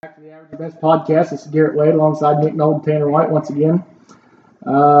the Average Best Podcast. This is Garrett Wade alongside Nick Nolan and Tanner White once again.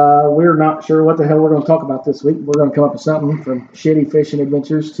 We're not sure what the hell we're going to talk about this week. We're going to come up with something from shitty fishing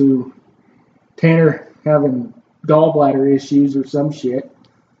adventures to Tanner having gallbladder issues or some shit.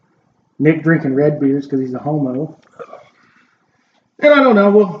 Nick drinking red beers because he's a homo. And I don't know.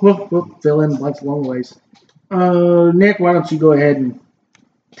 We'll fill in blanks along the ways. Nick, why don't you go ahead and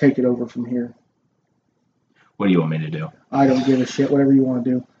take it over from here? What do you want me to do? I don't give a shit. Whatever you want to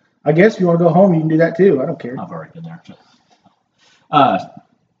do. I guess if you want to go home, you can do that too. I don't care. I've already been there.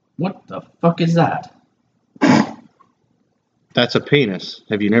 What the fuck is that? That's a penis.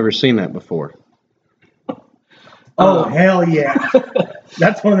 Have you never seen that before? Oh, hell yeah.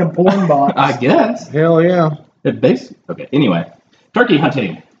 That's one of them porn bots. I guess. Hell yeah. Okay, anyway. Turkey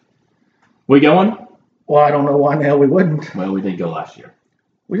hunting. We going? Well, I don't know why the hell we wouldn't. Well, we did go last year.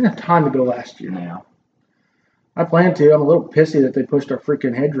 We didn't have time to go last year. Now. I plan to. I'm a little pissy that they pushed our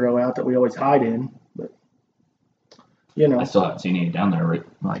freaking hedgerow out that we always hide in. But, you know. I still haven't seen any down there,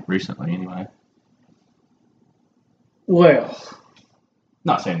 recently, anyway. Well.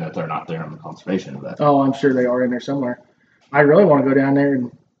 Not saying that they're not there in the conservation, but. Oh, I'm sure they are in there somewhere. I really want to go down there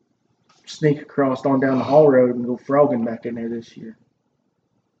and sneak across on down the Hall Road and go frogging back in there this year.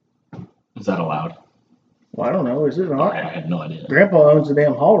 Is that allowed? Well, I don't know. Is it not? I have no idea. Grandpa owns the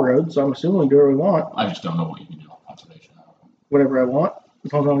damn Hall Road, so I'm assuming we do what we want. I just don't know what you can do on conservation. Whatever I want.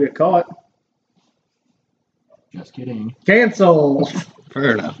 As long as I don't get caught. Just kidding. Cancel.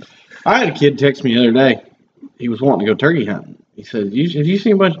 Fair enough. I had a kid text me the other day. He was wanting to go turkey hunting. He said, have you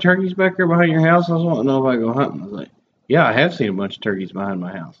seen a bunch of turkeys back there behind your house? I was wanting to know if I go hunting. I was like, yeah, I have seen a bunch of turkeys behind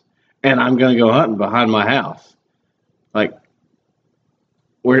my house. And I'm going to go hunting behind my house. Like,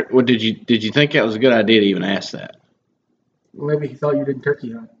 what did you think that was a good idea to even ask that? Maybe he thought you didn't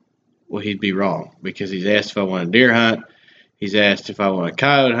turkey hunt. Well, he'd be wrong because he's asked if I want a deer hunt. He's asked if I want a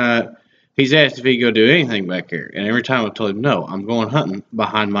coyote hunt. He's asked if he'd go do anything back there. And every time I told him, no, I'm going hunting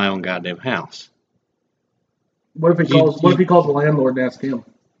behind my own goddamn house. What if he calls the landlord and asks him?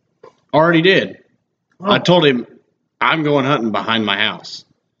 Already did. Oh. I told him I'm going hunting behind my house.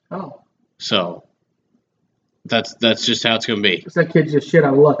 Oh. So that's just how it's going to be. So that kid's just shit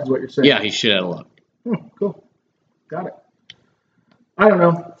out of luck is what you're saying. Yeah, he's shit out of luck. Cool. Got it. I don't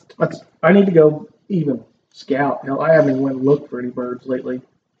know. I need to go even scout. Hell, I haven't even went and looked for any birds lately.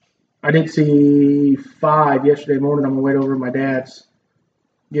 I did see 5 yesterday morning on my way over to my dad's.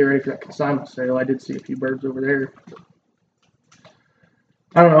 Get ready for that consignment sale. I did see a few birds over there.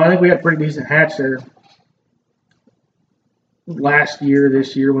 I don't know. I think we got a pretty decent hatch there last year,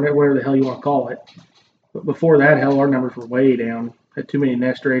 this year, whatever the hell you want to call it. But before that, hell, our numbers were way down. Had too many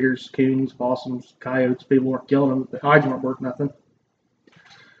nest raiders, coons, possums, coyotes. People weren't killing them. The hides weren't worth nothing.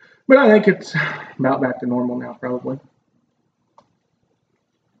 But I think it's about back to normal now, probably.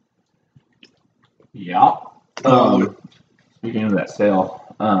 Yeah. Speaking of that sale,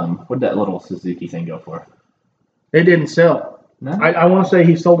 what did that little Suzuki thing go for? It didn't sell. No? I want to say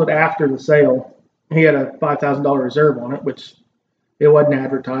he sold it after the sale. He had a $5,000 reserve on it, which it wasn't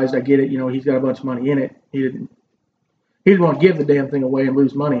advertised. I get it. You know, he's got a bunch of money in it. He didn't want to give the damn thing away and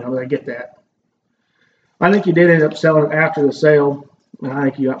lose money. I get that. I think he did end up selling it after the sale, and I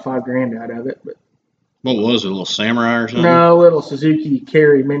think he got $5,000 out of it. But What was it, a little Samurai or something? no, little Suzuki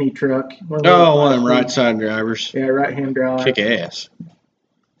Carry mini truck. One of them right side drivers. Yeah, right hand drive. Kick ass.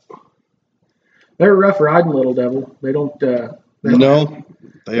 They're a rough riding little devil. They don't.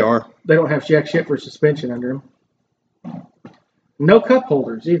 They are. They don't have jack shit for suspension under them. No cup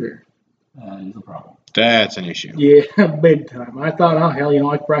holders either. That is a problem. That's an issue. Yeah, big time. I thought, oh hell,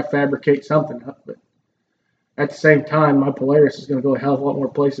 I could probably fabricate something up, but at the same time, my Polaris is going to go a hell of a lot more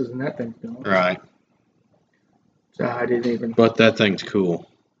places than that thing's going. Right. So I didn't even. But that thing's cool.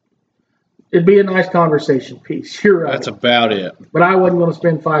 It'd be a nice conversation piece. You're right. That's about it. But I wasn't going to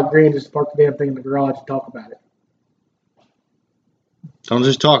spend $5,000 just to park the damn thing in the garage and talk about it. Don't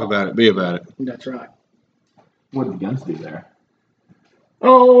just talk about it. Be about it. That's right. What did the guns do there?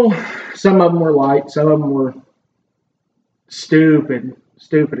 Oh, some of them were light. Some of them were stupid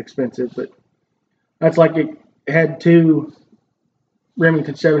expensive. But that's like it had 2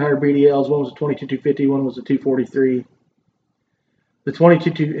 Remington 700 BDLs. One was a 22-250. One was a 243. The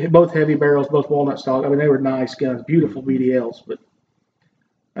 22, both heavy barrels, both walnut stock. I mean, they were nice guns, beautiful BDLs. But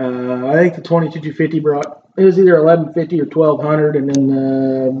I think the 22-250 brought, it was either 1150 or 1200, and then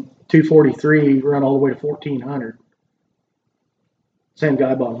the 243 run all the way to 1400. Same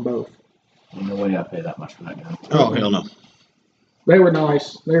guy bought them both. Ain't no way I'd pay that much for that gun. Oh, hell no. They were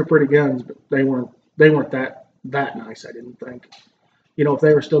nice. They were pretty guns, but they weren't that nice, I didn't think. If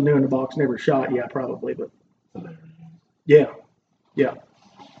they were still new in the box, never shot, yeah, probably. But So there. yeah.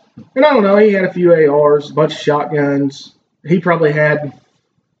 And I don't know, he had a few ARs, a bunch of shotguns. He probably had,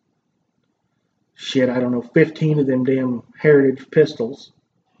 shit, I don't know, 15 of them damn Heritage pistols.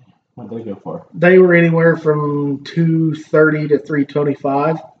 What did they go for? They were anywhere from $230 to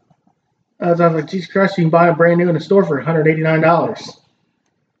 $325. I was like, Jesus Christ, you can buy a brand new in the store for $189.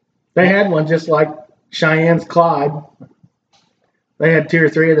 They had one just like Cheyenne's Clyde. They had 2 or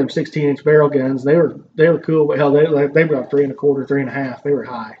 3 of them 16-inch barrel guns. They were cool, but hell, they were like 3 1/4, 3.5. They were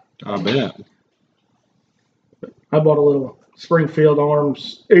high. I bet. I bought a little Springfield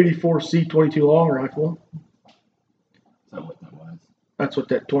Arms 84 C22 long rifle. Is that what that was? That's what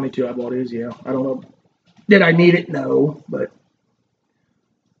that 22 I bought is, yeah. I don't know. Did I need it? No, but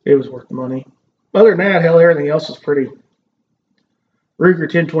it was worth the money. Other than that, hell, everything else is pretty. Ruger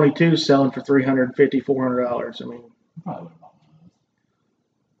 1022 is selling for $350, $400. I mean, Probably would have bought one of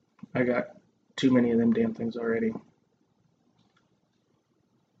those. I got too many of them damn things already.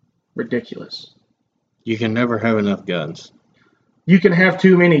 Ridiculous. You can never have enough guns. You can have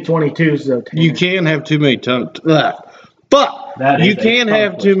too many 22s, though, Tanner. You can have too many but That you is a can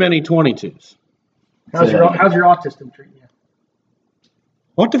have too many 22s. How's your autism treating you?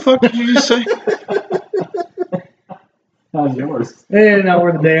 What the fuck did you just say? How's yours? Not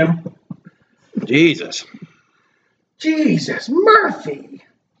worth a damn. Jesus. Jesus, Murphy.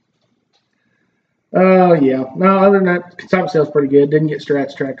 Oh, yeah. No, other than that, consignment sales pretty good. Didn't get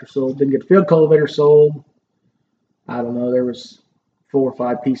Strat's tractor sold. Didn't get the field cultivator sold. I don't know. There was 4 or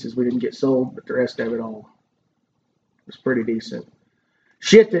 5 pieces we didn't get sold, but the rest of it all was pretty decent.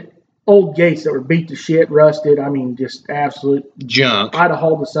 Shit that old gates that were beat to shit, rusted. I mean, just absolute Junk. I'd have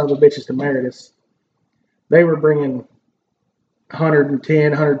hauled the son of a bitches to Meredith. They were bringing $110,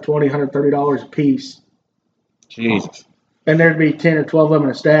 $120, $130 a piece. Jesus. And there'd be 10 or 12 of them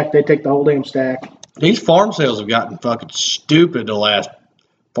in a stack. They'd take the whole damn stack. These farm sales have gotten fucking stupid the last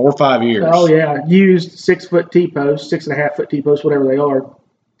 4 or 5 years. Oh, yeah. Used 6-foot T-posts, 6.5-foot T-posts, whatever they are.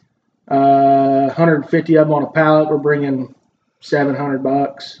 150 of them on a pallet. We're bringing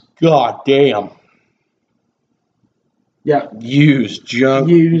 $700. God damn. Yeah. Used junk.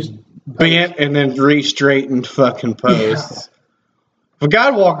 Used. Bent and then re-straightened fucking posts. If a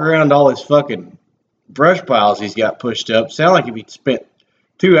guy'd walk around all his fucking brush piles he's got pushed up, sound like if he spent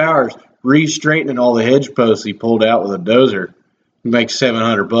 2 hours re-straightening all the hedge posts he pulled out with a dozer, he makes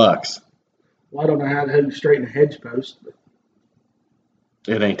 $700. Well, I don't know how to straighten a hedge post. But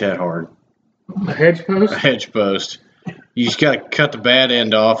It ain't that hard. a hedge post? A hedge post. You just gotta cut the bad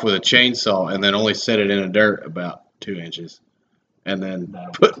end off with a chainsaw and then only set it in the dirt about 2 inches. And then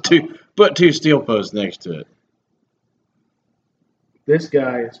put two steel posts next to it. This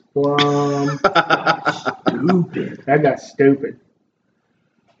guy is plumb stupid. That guy's stupid.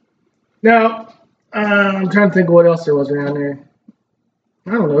 Now, I'm trying to think of what else there was around there.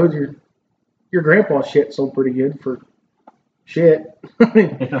 I don't know. Your grandpa's shit sold pretty good for shit.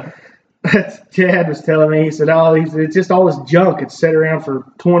 That's Chad was telling me. He said, "Oh, it's just all this junk. It's sat around for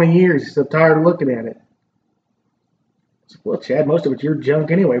 20 years. He's so tired of looking at it." I said, well, Chad, most of it's your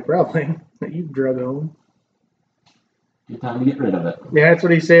junk anyway, probably that you've drug home. Good time to get rid of it. Yeah, that's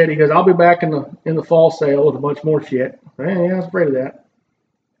what he said. He goes, "I'll be back in the fall sale with a bunch more shit." Yeah, I was afraid of that.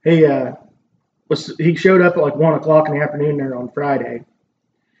 He showed up at like 1:00 in the afternoon there on Friday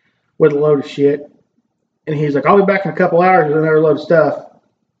with a load of shit, and he's like, "I'll be back in a couple hours with another load of stuff."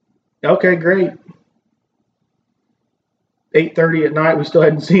 Okay, great. 8:30 at night, we still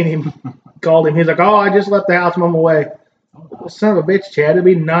hadn't seen him. Called him. He's like, "Oh, I just left the house. I'm on my way." Well, son of a bitch, Chad. It'd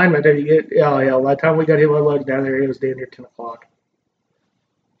be 9 by the time you get. Oh, hell. By the time we got him unloaded down there, it was damn near 10 o'clock.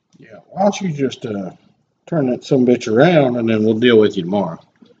 Yeah, why don't you just turn that some bitch around and then we'll deal with you tomorrow.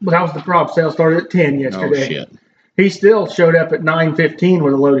 But that was the problem. Sale started at 10 yesterday. Oh, shit. He still showed up at 9:15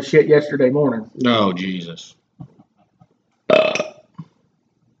 with a load of shit yesterday morning. Oh, Jesus. That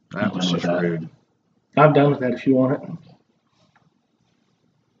was just rude. I'm done with that if you want it.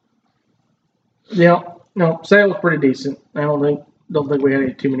 Yeah, no, sale was pretty decent. I don't think we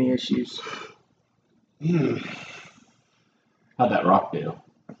had too many issues. How'd that rock do?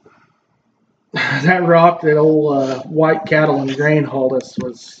 That rock that old white cattle and grain hauled us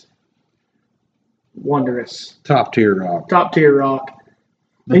was wondrous. Top tier rock. Top tier rock.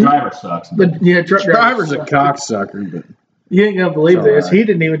 The driver sucks. Truck Driver's a cocksucker, but you ain't gonna believe It's this. all right. He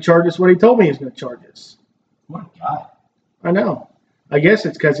didn't even charge us what he told me he was gonna charge us. What a guy. I know. I guess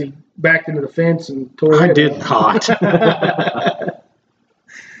it's because he backed into the fence and tore I it did up. not.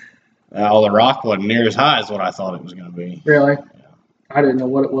 Well, the rock wasn't near as high as what I thought it was going to be. Really? I didn't know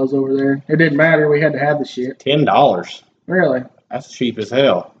what it was over there. It didn't matter. We had to have the shit. $10. Really? That's cheap as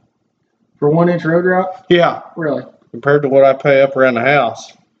hell. For 1 inch road rock? Yeah, Really? compared to what I pay up around the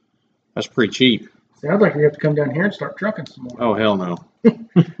house. That's pretty cheap. Sounds like you have to come down here and start trucking some more. Oh, hell no. Do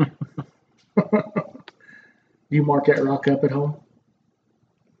you mark that rock up at home?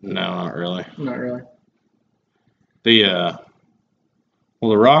 No, not really. Not really. The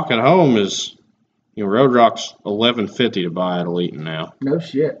rock at home is, Road Rock's $11.50 to buy at Elite now. No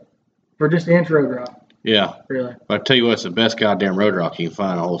shit. For just inch road rock. Yeah. Really? I tell you what, it's the best goddamn road rock you can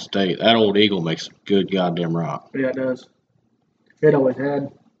find in the whole state. That old Eagle makes some good goddamn rock. Yeah, it does. It always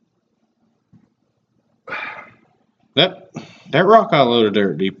had. That rock I loaded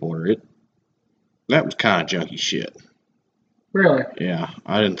there at Deepwater, that was kind of junky shit. Really? Yeah,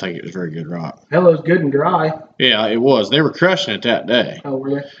 I didn't think it was very good rock. Hello's good and dry. Yeah, it was. They were crushing it that day, Oh,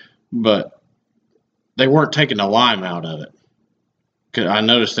 were they? but they weren't taking the lime out of it. 'Cause I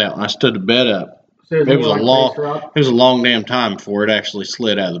noticed that when I stood the bed up. So It was more a long- base rock? It was a long damn time before it actually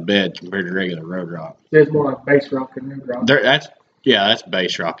slid out of the bed compared to regular road rock. It's more like base rock than road rock. That's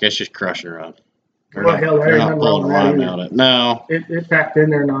base rock. That's just crushing run. They're Well, not, hell, there they're ain't not nothing blowing wrong with that lime either. out of it. No. It packed in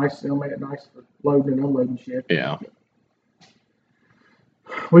there nice. They'll make it nice for loading and unloading shit. Yeah.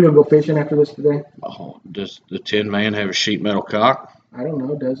 We gonna go fishing after this today? Oh, does the Tin Man have a sheet metal cock? I don't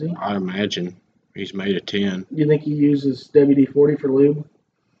know. Does he? I imagine he's made of tin. You think he uses WD-40 for lube?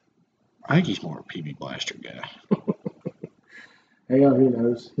 I think he's more a PB Blaster guy. Hell, who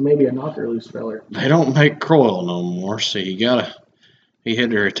knows? He may be a knocker loose feller. They don't make Croyle no more, so he had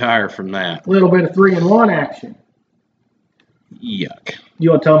to retire from that. A little bit of 3-in-1 action. Yuck.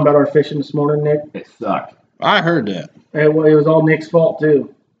 You want to tell him about our fishing this morning, Nick? It sucked. I heard that. It was all Nick's fault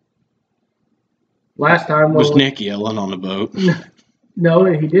too. Last time Was when Nick yelling on the boat? no,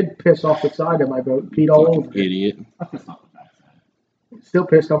 he did piss off the side of my boat, peed all Fucking over it. idiot. I pissed off the backside. Still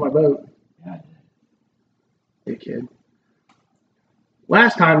pissed on my boat. Yeah, I did. Hey kid.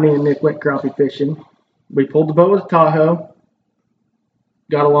 Last time me and Nick went crappie fishing, we pulled the boat with a Tahoe,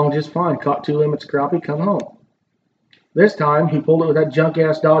 got along just fine, caught 2 limits of crappie, come home. This time he pulled it with that junk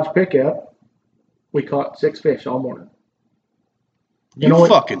ass Dodge pickup. We caught 6 fish all morning. You only-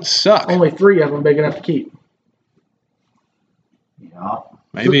 fucking suck. Only 3 of them big enough to keep. Yeah.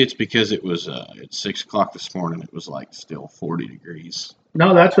 Maybe it's because it was at 6 o'clock this morning. It was like still 40 degrees.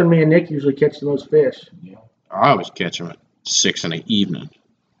 No, that's when me and Nick usually catch the most fish. Yeah. I always catch them at 6 in the evening.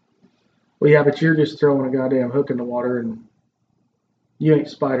 Well, yeah, but you're just throwing a goddamn hook in the water and you ain't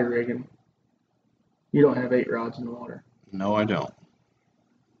spider rigging. You don't have 8 rods in the water. No, I don't.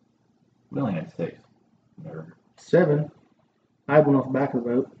 We only had 6. Whatever. 7. I had one off the back of the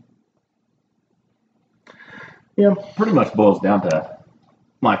boat. Yeah. Pretty much boils down to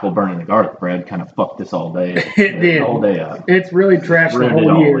Michael burning the garlic bread. Kind of fucked this all day. It did. The whole day up. It's really trashed the Ruined it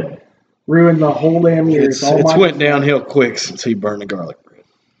whole all year. day. Ruined the whole damn year. It's all my went downhill quick since he burned the garlic bread.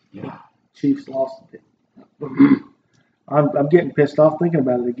 Yeah. Chiefs lost it. I'm getting pissed off thinking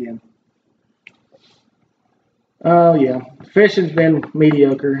about it again. Oh, yeah. Fishing's been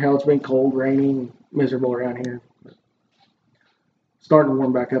mediocre. Hell, it's been cold, rainy, and miserable around here. Starting to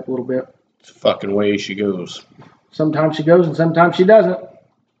warm back up a little bit. It's the fucking way she goes. Sometimes she goes and sometimes she doesn't.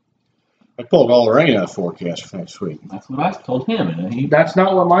 I pulled all the rain out of the forecast for next week. That's what I told him. And he That's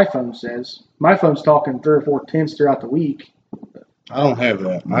not what my phone says. My phone's talking 3 or 4 tenths throughout the week, I don't have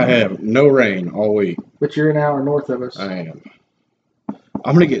that. I have no rain all week. but you're an hour north of us. I am.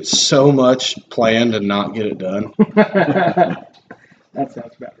 I'm going to get so much planned and not get it done. That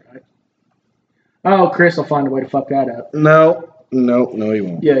sounds about right. Oh, Chris will find a way to fuck that up. No, he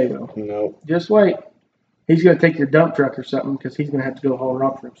won't. Yeah, he will. No, Just wait. He's going to take your dump truck or something because he's going to have to go haul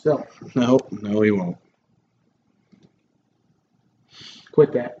rock for himself. no, he won't.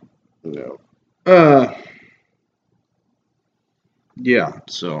 Quit that. No. Yeah,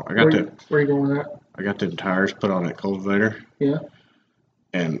 so I got Where are you going with that? I got them tires put on that cultivator. Yeah.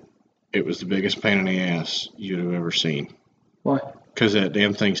 And it was the biggest pain in the ass you'd have ever seen. Why? Because that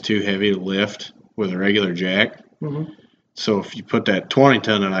damn thing's too heavy to lift with a regular jack. Mm-hmm. So if you put that 20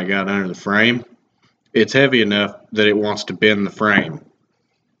 ton that I got under the frame, it's heavy enough that it wants to bend the frame.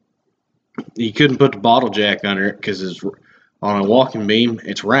 You couldn't put the bottle jack under it because it's on a walking beam.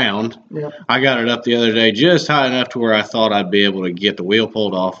 It's round. Yeah. I got it up the other day just high enough to where I thought I'd be able to get the wheel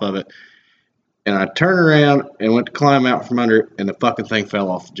pulled off of it. And I turned around and went to climb out from under it, and the fucking thing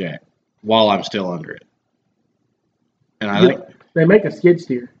fell off the jack while I'm still under it. And I think They make a skid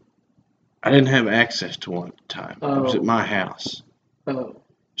steer. I didn't have access to one at the time. It was at my house. Oh.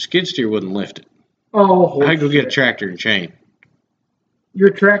 Skid steer wouldn't lift it. Oh, I had to go get a shit. tractor and chain. Your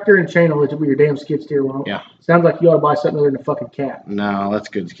tractor and chain will lift it, but your damn skid steer won't. Yeah. Sounds like you ought to buy something other than a fucking cat. No, that's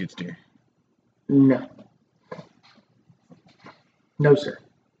good skid steer. No. No, sir.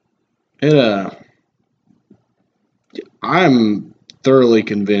 It thoroughly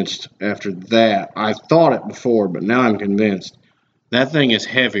convinced after that. I thought it before, but now I'm convinced that thing is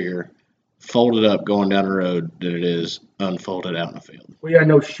heavier folded up going down the road than it is unfolded out in the field. Well, yeah,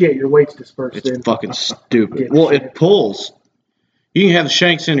 no shit. Your weight's dispersed. It's in. fucking stupid. Get Well, shit. it pulls. You can have the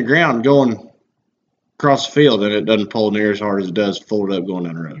shanks in the ground going across the field, and it doesn't pull near as hard as it does folded up going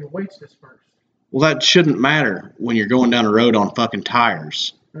down the road. Your weight's dispersed. Well, that shouldn't matter when you're going down the road on fucking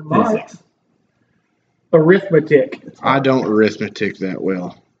tires. It might. Physics. Arithmetic. I don't arithmetic that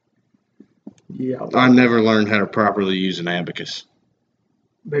well. Yeah. I never learned how to properly use an abacus.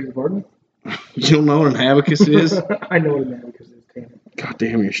 Beg your pardon? You don't know what an abacus is? I know what an abacus is, damn it. God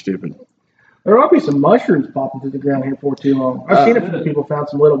damn, you're stupid. There ought to be some mushrooms popping through the ground here before too long. I've seen a few people found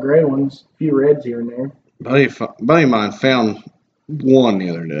some little gray ones, a few reds here and there. Buddy of mine found one the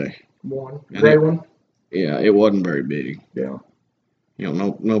other day. One And gray it- one. Yeah, it wasn't very big. Yeah. You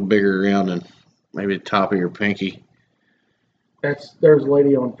know, no bigger around than maybe the top of your pinky. There was a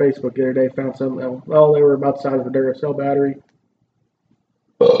lady on Facebook the other day found some. Well, they were about the size of a Duracell battery.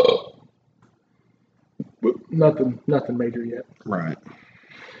 Nothing major yet. Right.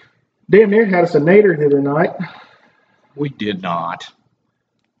 Damn near had us a nader the other night. We did not.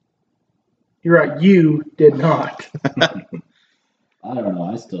 You're right, you did not. I don't know.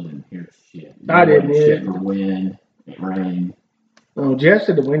 I still didn't hear shit. I didn't Shit either. for wind. It rained. Oh, Jeff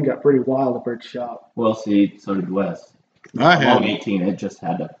said the wind got pretty wild up at the shop. Well, see, so did Wes. I Along had 18, it just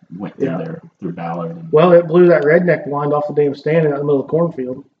had to went through Yeah. there through Ballard. And, Well, it blew that redneck blind off the damn stand out in the middle of the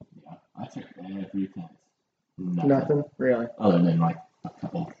cornfield. yeah, I checked everything. Nothing, really. Other than like a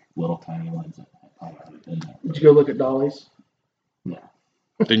couple little tiny ones that had probably already been there. Did you go look at Dolly's?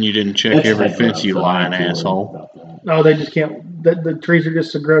 Then you didn't check That's every like what fence, I'm you saying, lying too, asshole. about that. No, they just can't. The trees are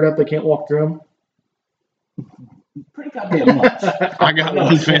just so grown up they can't walk through Pretty goddamn much. I got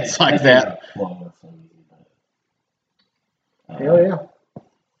one fence like that. them. Hell yeah.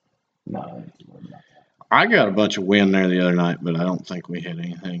 No, I ain't too worried about that. I got a bunch of wind there the other night, but I don't think we had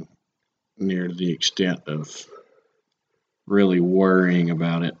anything near the extent of really worrying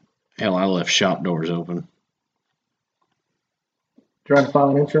about it. Hell, I left shop doors open. Trying to file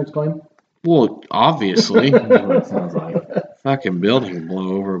an insurance claim? Well, obviously, That's what it sounds like. fucking building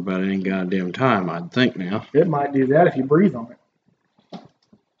blow over about any goddamn time, I'd think now. It might do that if you breathe on it.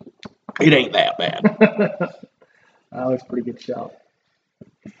 It ain't that bad. Oh, it's a pretty good shot.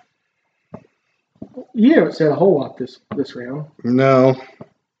 You haven't said a whole lot this round. No,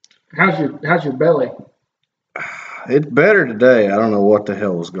 How's your belly? it's better today. I don't know what the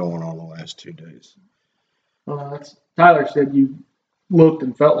hell was going on the last 2 days. Tyler said you looked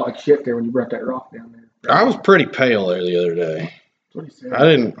and felt like shit there when you brought that rock down there. I was pretty pale there the other day. That's what he said. I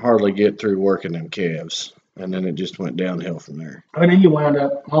didn't hardly get through working them calves, and then it just went downhill from there. And then you wound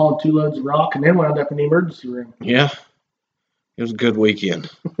up hauling 2 loads of rock and then wound up in the emergency room. Yeah, it was a good weekend.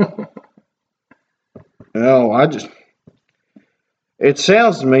 No, it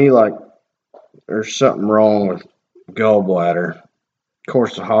sounds to me like there's something wrong with gallbladder. Of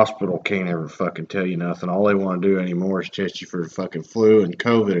course, the hospital can't ever fucking tell you nothing. All they want to do anymore is test you for fucking flu and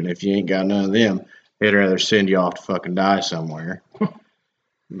COVID, and if you ain't got none of them, they'd rather send you off to fucking die somewhere.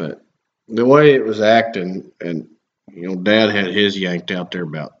 But the way it was acting, and you know, Dad had his yanked out there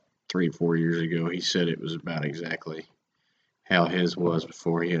about 3 or 4 years ago. He said it was about exactly how his was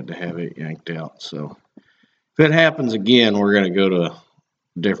before he had to have it yanked out. So if it happens again, we're going to go to a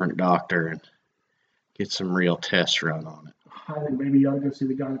different doctor and get some real tests run on it. I think maybe you ought to go see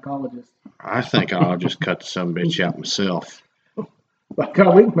the gynecologist. I think I'll just cut some bitch out myself. But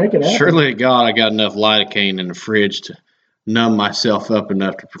God, we can make it happen. Surely to God, I got enough lidocaine in the fridge to numb myself up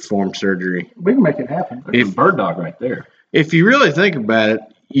enough to perform surgery. We can make it happen. There's a bird dog right there. If you really think about it,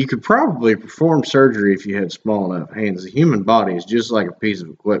 you could probably perform surgery if you had small enough hands. The human body is just like a piece of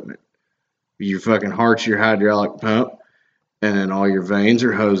equipment. Your fucking heart's your hydraulic pump, and then all your veins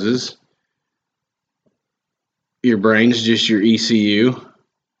are hoses. Your brain's just your ECU.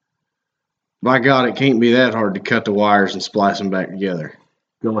 By God, it can't be that hard to cut the wires and splice them back together.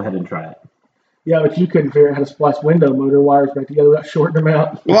 Go ahead and try it. Yeah, but you couldn't figure out how to splice window motor wires back together without shorting them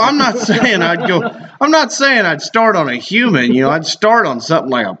out. Well, I'm not saying I'd start on a human, I'd start on something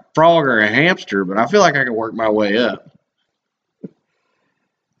like a frog or a hamster, but I feel like I could work my way up.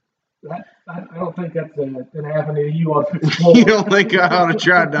 I don't think that's an avenue you ought to explore. You don't think I ought to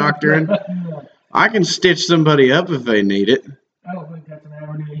try doctoring? No, I can stitch somebody up if they need it. I don't think that's an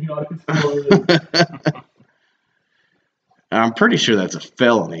avenue you ought to explore. I'm pretty sure that's a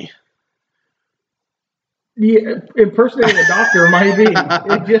felony. Yeah, impersonating a doctor might be.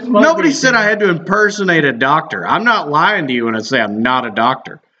 It just might Nobody be. said I had to impersonate a doctor. I'm not lying to you when I say I'm not a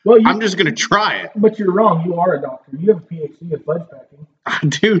doctor. Well, you, I'm just going to try it. but you're wrong. You are a doctor. You have a PhD in fudge packing. I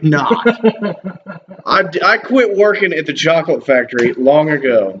do not. I quit working at the chocolate factory long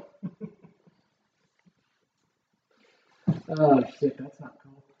ago. Oh shit, that's not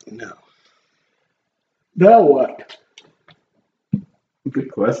cool. No. Now what?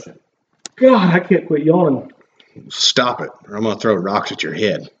 Good question. God, I can't quit yawning. Stop it, or I'm going to throw rocks at your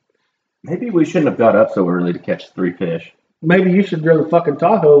head. Maybe we shouldn't have got up so early to catch 3 fish. Maybe you should drill the fucking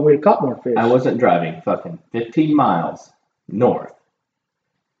Tahoe and we'd have caught more fish. I wasn't driving fucking 15 miles north,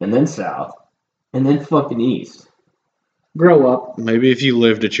 and then south, and then fucking east. Grow up. Maybe if you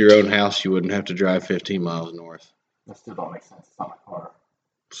lived at your own house, you wouldn't have to drive 15 miles north. That still don't make sense. It's not my car.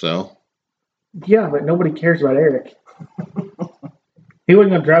 So, Yeah, but nobody cares about Eric. He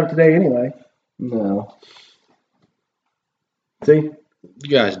wasn't going to drive it today anyway. No. See? you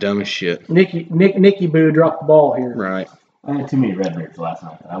guys dumb as shit. Nicky Boo dropped the ball here. Right. I had too many red ribs last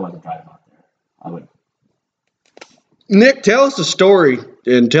night. I wasn't driving out there. I would. Nick, tell us a story,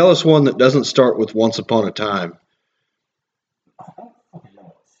 and tell us one that doesn't start with once upon a time. I don't fucking know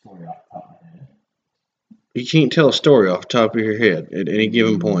what story off the top of my head. You can't tell a story off the top of your head at any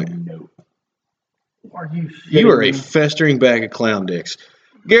given point. Nope. Are you You are a shitting me? festering bag of clown dicks.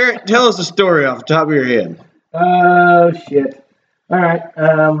 Garrett, tell us a story off the top of your head. Oh, shit. All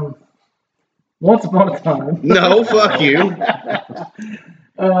right. Once upon a time. No, fuck you.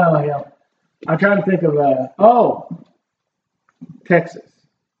 Oh, yeah. I'm trying to think of, Texas.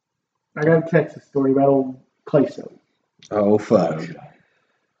 I got a Texas story about old Clayso. Oh, fuck.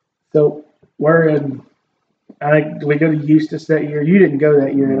 So we're in, I think, did we go to Eustis that year? You didn't go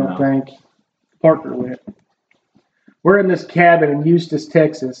that year, I don't No. think. Parker went. We're in this cabin in Eustis,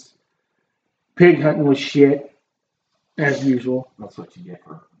 Texas. Pig hunting was shit, as usual. That's what you get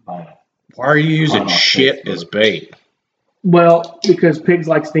for buying it. Why are you using On shit Facebook. as bait? Well, because pigs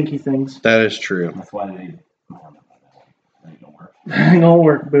like stinky things. That is true. That's why they. I don't know about that. That ain't gonna work. Ain't gonna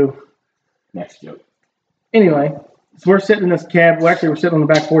work, boo. Next joke. Anyway, so we're sitting in this cab. Well, actually, we're sitting on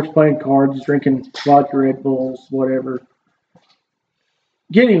the back porch playing cards, drinking vodka, Red Bulls, whatever.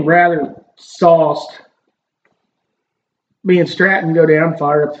 Getting rather sauced. Me and Stratton go down,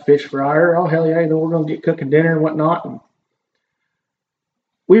 fire up the fish fryer. Oh, hell yeah, you know, we're going to get cooking dinner and whatnot. And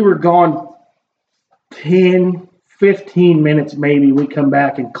we were gone 10, 15 minutes maybe. We come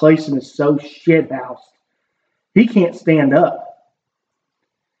back, and Clayson is so shithoused. He can't stand up.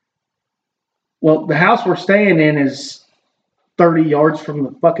 Well, the house we're staying in is 30 yards from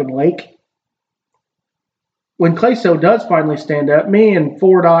the fucking lake. When Clayso does finally stand up, me and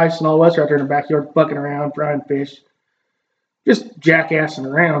Ford Ice and all of us are out there in the backyard fucking around, frying fish, just jackassing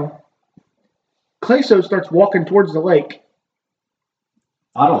around. Clayso starts walking towards the lake.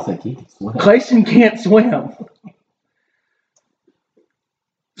 I don't think he can swim. Clayson can't swim.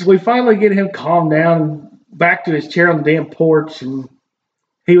 So we finally get him calmed down, back to his chair on the damn porch, and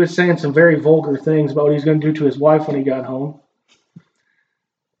he was saying some very vulgar things about what he was going to do to his wife when he got home.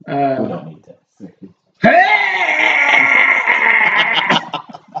 We don't need to.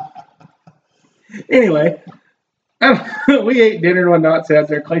 Anyway, we ate dinner and whatnot, sat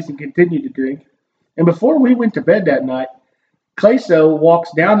there. Clayson continued to drink. And before we went to bed that night, Clayso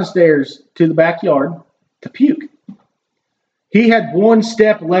walks down the stairs to the backyard to puke. He had one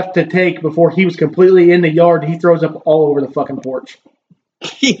step left to take before he was completely in the yard. He throws up all over the fucking porch.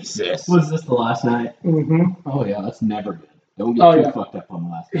 Jesus. Was this the last night? Mm-hmm. Oh yeah, that's never good. Don't get Oh, too yeah. fucked up on the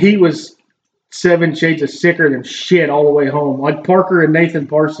last night. He was 7 shades of sicker than shit all the way home. Like Parker and Nathan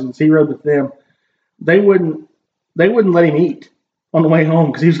Parsons, he rode with them. They wouldn't let him eat on the way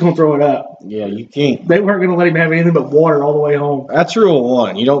home because he was going to throw it up. Yeah, you can't. They weren't going to let him have anything but water all the way home. That's rule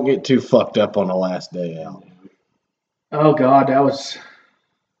one. You don't get too fucked up on the last day out. Oh God, that was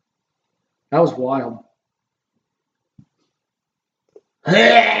wild.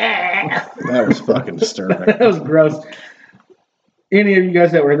 That That was fucking disturbing. was gross. Any of you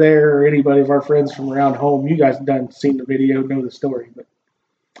guys that were there, or anybody of our friends from around home, you guys done seen the video, know the story. But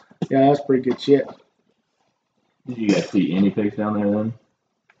yeah, that's pretty good shit. Did you guys see any pigs down there then?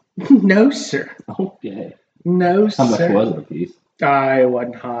 No, sir. Okay. No, How much sir. was it a piece? It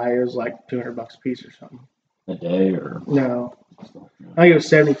wasn't high. It was like $200 a piece or something. A day or? No, I think it was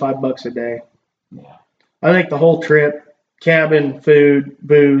 $75 a day. Yeah. I think the whole trip, cabin, food,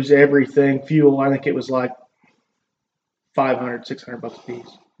 booze, everything, fuel. I think it was like $500, $600 a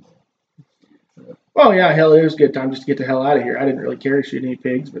piece. Oh yeah, hell, it was a good time just to get the hell out of here. I didn't really care to shoot any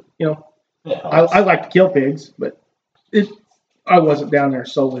pigs, but you know, Yeah, I like to kill pigs, but I wasn't down there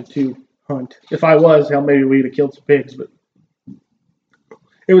solely to hunt. If I was, hell, maybe we'd have killed some pigs, but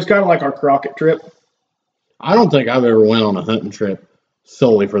it was kind of like our Crockett trip. I don't think I've ever went on a hunting trip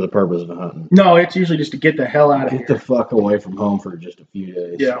solely for the purpose of hunting. No, it's usually just to get the hell out of Get here. the fuck away from home for just a few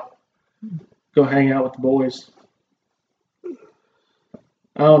days. Yeah. Go hang out with the boys.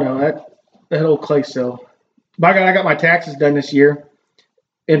 I don't know. That old clay cell. By God, I got my taxes done this year.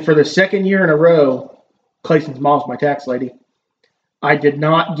 And for the second year in a row, Clayson's mom's my tax lady, I did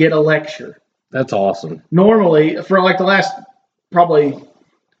not get a lecture. That's awesome. Normally, for like the last probably,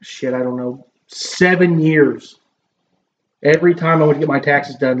 I don't know, 7 years, every time I would get my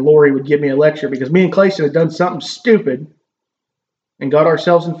taxes done, Lori would give me a lecture because me and Clayson had done something stupid and got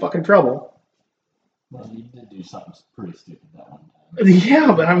ourselves in fucking trouble. Well, you did do something pretty stupid that one time.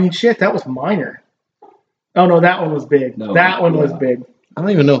 Yeah, but I mean, that was minor. Oh, no, that one was big. No, that one yeah. was big. I don't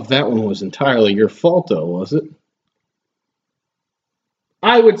even know if that one was entirely your fault, though, was it?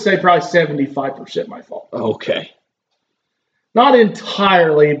 I would say probably 75% my fault. Okay. Not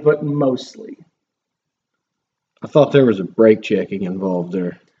entirely, but mostly. I thought there was a brake checking involved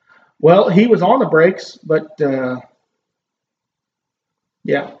there. Well, he was on the brakes, but yeah.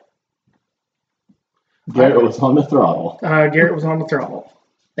 Garrett was on the throttle. Garrett was on the throttle.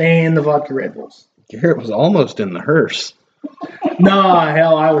 And the vodka Red Bulls. Garrett was almost in the hearse. No,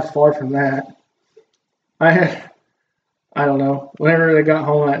 hell, I was far from that. I don't know. Whenever they got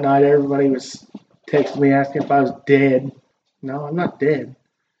home that night, everybody was texting me asking if I was dead. No, I'm not dead.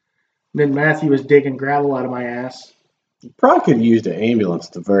 And then Matthew was digging gravel out of my ass. You probably could have used an ambulance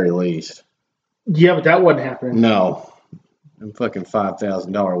at the very least. Yeah, but that wasn't happening. No. Them fucking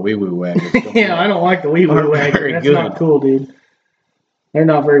 $5,000 wee-woo wagons. Yeah, I don't like the wee-woo Aren't wagon. very That's good. not cool, dude. They're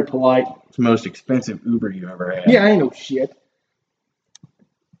not very polite. It's the most expensive Uber you ever had. Yeah, I ain't no shit.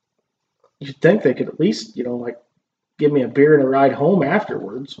 You'd think they could at least, give me a beer and a ride home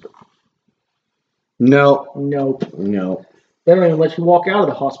afterwards. But No. nope. No. They don't even let you walk out of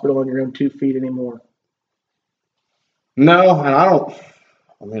the hospital on your own 2 feet anymore. No,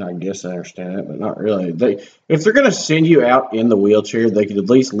 and I guess I understand it, but not really. If they're going to send you out in the wheelchair, they could at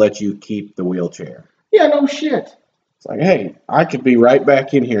least let you keep the wheelchair. Yeah, no shit. It's like, hey, I could be right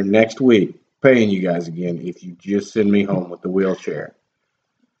back in here next week paying you guys again if you just send me home with the wheelchair.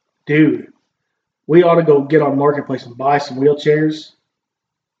 Dude, we ought to go get on Marketplace and buy some wheelchairs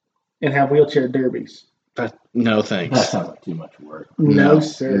and have wheelchair derbies. No, That thanks. sounds like too much work. No,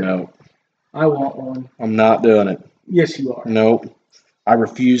 sir. No, I want one. I'm not doing it. Yes, you are. Nope. I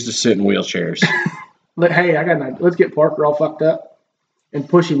refuse to sit in wheelchairs. Hey, I got an idea. Let's get Parker all fucked up and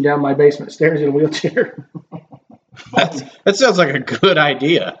push him down my basement stairs in a wheelchair. That sounds like a good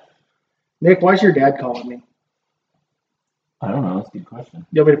idea. Nick, why's your dad calling me? I don't know. That's a good question.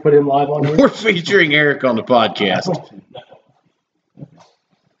 You want me to put him live on here? We're featuring Eric on the podcast.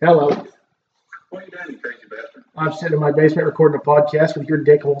 Hello. What are you doing, you crazy bastard? I'm sitting in my basement recording a podcast with your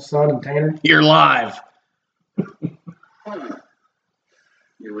dickhole son and Tanner. You're live. Huh.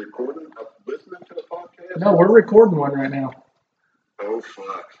 You're recording, listening to the podcast? No, we're recording one right now. Oh,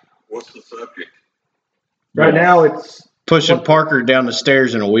 fuck. What's the subject? Right now it's, Pushing Parker down the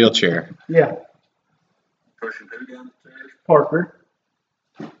stairs in a wheelchair. yeah, Pushing who down the stairs? Parker.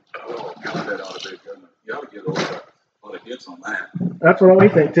 Oh, God, that ought to be good. You ought to get a lot of hits on that. That's what we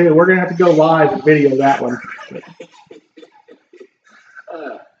think too. We're going to have to go live and video that one. I'm going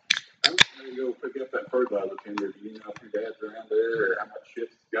to go pick up that fertilizer tender. Do you know if your dad's around there or how much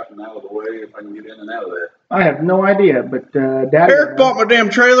shit's gotten out of the way if I can get in and out of there? I have no idea, but Dad. Eric bought my damn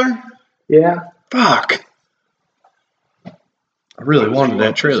trailer? Yeah. Fuck. I really wanted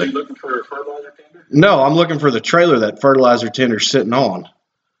that trailer. Is he looking for a fertilizer tender? No, I'm looking for the trailer that fertilizer tender's sitting on.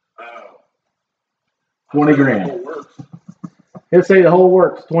 Oh. 20 It grand. all works. He'll say the whole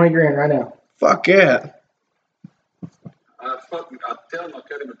works, 20 grand right now. Fuck yeah. I'll tell him I'll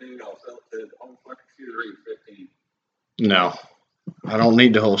cut him a deal. I'll sell it to oh, fucking Cedar 15. No. I don't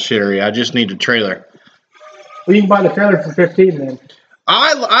need the whole shittery. I just need a trailer. Well, you can buy the trailer for 15 then.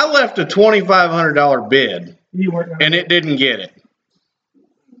 I left a $2,500 bid, You weren't. and it didn't get it.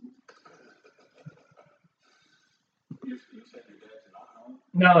 You said your dad's not home?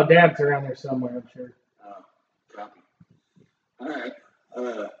 No, Dad's around there somewhere, I'm sure. Copy. All right.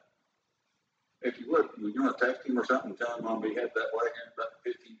 If you would, you're going to text him or something, tell him I'll be headed that way in about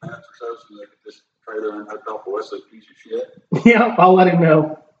 15 minutes or so they get this trailer unhooked off the Wesley piece of shit. Yeah, I'll let him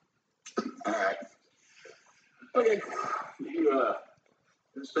know. All right. Okay. You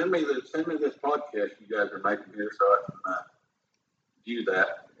send me this podcast you guys are making here so I can view that.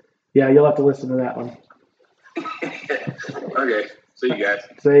 Yeah, you'll have to listen to that one. Okay. See you guys.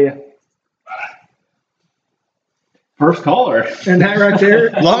 See ya. First caller. And that right there,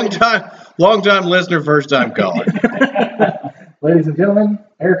 Long time listener, first time caller. ladies and gentlemen,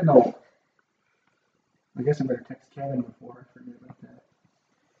 Eric Knoll. I guess I better text Kevin before I forget about that.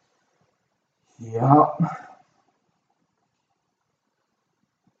 Yeah.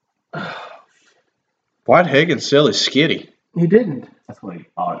 Why'd Higgins sell his skitty? He didn't. That's what he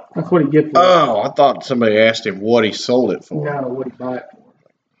bought it for. That's what he get for it. Oh, I thought somebody asked him what he sold it for. No, what he buy it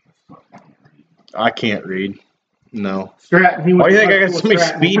for? I can't read. No. Stratton. He Why went do you think to I got school so many with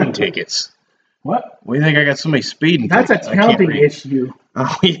Stratton. speeding tickets? What? Why do you think I got so many speeding That's a tickets? I can't counting read. issue.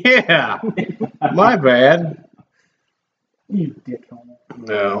 Oh, yeah. My bad. You dickhole.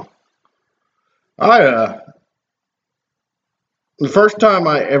 No. The first time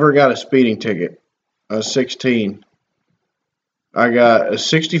I ever got a speeding ticket, I was 16. I got a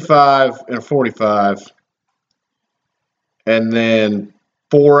 65 and a 45. And then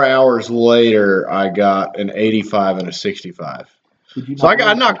 4 hours later, I got an 85 and a 65. So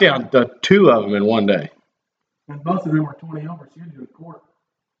I knocked down the two of them in one day. And both of them were 20 over, so you had to go to court.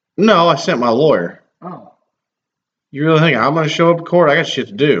 No, I sent my lawyer. Oh. You really think I'm going to show up to court? I got shit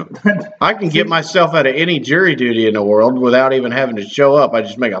to do. I can get myself out of any jury duty in the world without even having to show up. I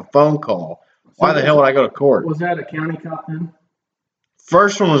just make a phone call. Why the hell would I go to court? Was that a county cop then?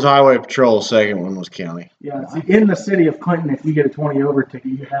 First one was highway patrol. Second one was county. Yeah. See, in the city of Clinton, if you get a 20 over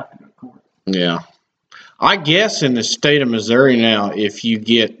ticket, you have to go to court. Yeah. I guess in the state of Missouri now, if you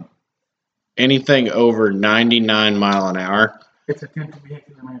get anything over 99 mile an hour, It's attempted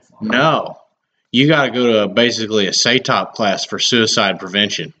vehicular manslaughter. no. You got to go to basically a SATOP class for suicide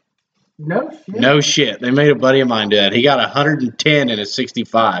prevention. No shit. No shit. They made a buddy of mine do that. He got 110 in a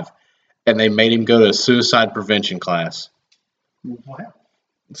 65, and they made him go to a suicide prevention class. Wow.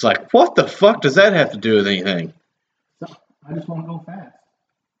 It's like, what the fuck does that have to do with anything? So, I just want to go fast.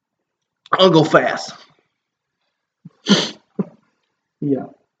 I'll go fast. Yeah.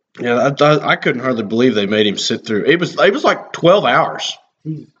 Yeah, I couldn't hardly believe they made him sit through. It was like 12 hours.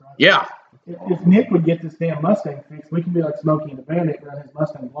 Jesus Christ. Yeah. If Nick would get this damn Mustang fixed, we can be like Smokey and the Bandit, run his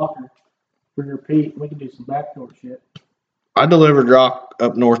Mustang blocker for your Pete. We can do some backdoor shit. I delivered rock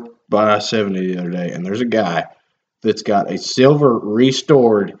up north by I-70 the other day, and there's a guy that's got a silver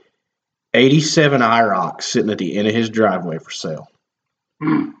restored 87 IROC sitting at the end of his driveway for sale.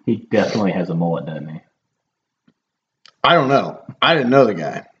 He definitely has a mullet, doesn't he? I don't know. I didn't know the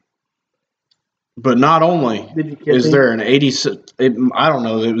guy. But not only Did you kiss is him? there an 87, I don't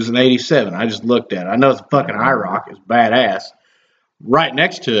know, it was an 87. I just looked at it. I know it's a fucking IROC. It's badass. Right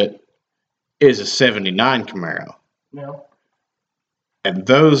next to it is a 79 Camaro. No. And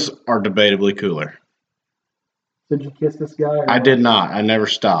those are debatably cooler. Did you kiss this guy? Or I did not. I never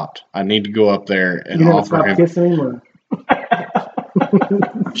stopped. I need to go up there and You never offer stopped him. kissing him? Or?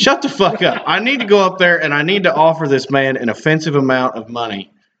 Shut the fuck up. I need to go up there and I need to offer this man an offensive amount of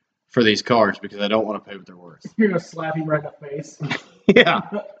money for these cars because I don't want to pay what they're worth. You're going to slap him right in the face. Yeah.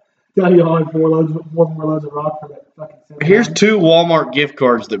 Tell you all four more loads of rock for that fucking $7. Here's 2 Walmart gift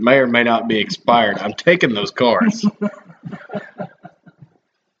cards that may or may not be expired. I'm taking those cards.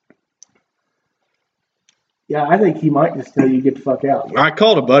 Yeah, I think he might just tell you get the fuck out. I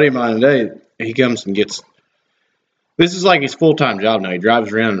called a buddy of mine today. He comes and gets. This is like his full-time job now. He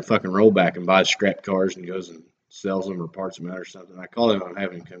drives around in a fucking rollback and buys scrap cars and goes and sells them or parts them out or something. I called him on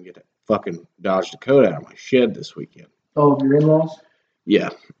having him come get that fucking Dodge Dakota out of my shed this weekend. Oh, of your in-laws? Yeah.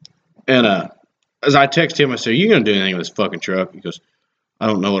 And as I text him, I said, "Are you going to do anything with this fucking truck?" He goes, "I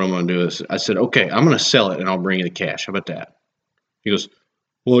don't know what I'm going to do with this." I said, "Okay, I'm going to sell it and I'll bring you the cash. How about that?" He goes,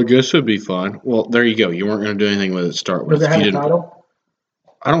 "Well, I guess it'd be fine." Well, there you go. You weren't going to do anything with it to start with. Does it have You a didn't- title?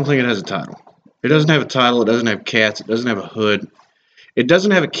 I don't think it has a title. It doesn't have a title. It doesn't have cats. It doesn't have a hood. It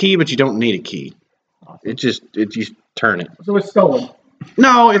doesn't have a key, but you don't need a key. It just turn it. So it's stolen.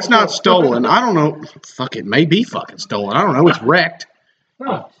 No, it's not stolen. I don't know. Fuck, it may be fucking stolen. I don't know. It's wrecked.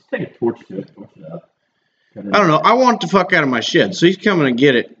 No. Just take a torch to it, torch it up. I don't know. I want it the fuck out of my shed. So he's coming to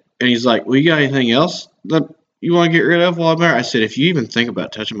get it, and he's like, "Well, you got anything else that you want to get rid of while I'm there?" I said, "If you even think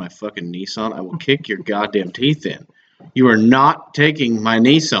about touching my fucking Nissan, I will kick your goddamn teeth in. You are not taking my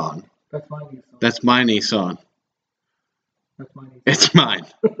Nissan. That's my Nissan. That's my Nissan. That's my Nissan. It's mine.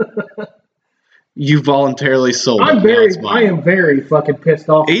 You voluntarily sold it. I'm Now very, it's mine." I am very fucking pissed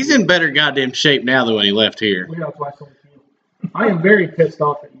off. He's in better goddamn shape now than when he left here. Yeah, that's why I sold it to you. I am very pissed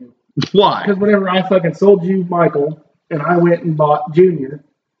off at you. Why? Because whenever I fucking sold you Michael, and I went and bought Junior,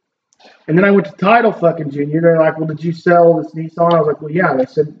 and then I went to title fucking Junior, they're like, "Well, did you sell this Nissan?" I was like, "Well, yeah." They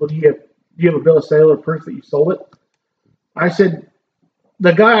said, "Well, do you have a bill of sale or proof that you sold it?" I said,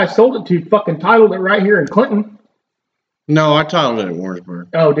 "The guy I sold it to fucking titled it right here in Clinton." No, I titled it at Warrensburg.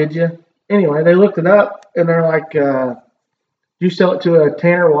 Oh, did you? Anyway, they looked it up, and they're like, "Did you sell it to a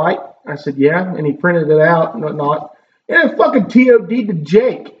Tanner White?" I said, "Yeah," and he printed it out and whatnot. And it fucking TOD to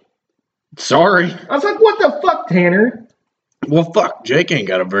Jake. Sorry. I was like, "What the fuck, Tanner?" Well, fuck, Jake ain't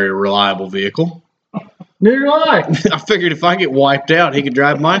got a very reliable vehicle. Neither do I. I figured if I get wiped out, he could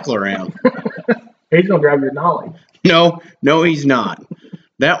drive Michael around. He's gonna drive your knowledge. No, he's not.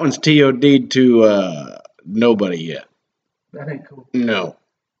 That one's TOD'd to nobody yet. That ain't cool. No,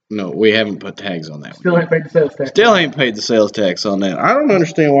 we haven't put tags on that Still one. ain't paid the sales tax. Still ain't paid the sales tax on that. I don't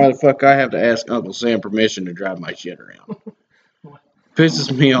understand why the fuck I have to ask Uncle Sam permission to drive my shit around.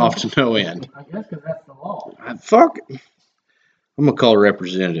 Pisses me off to no end. I guess because that's the law. Fuck. I'm gonna call a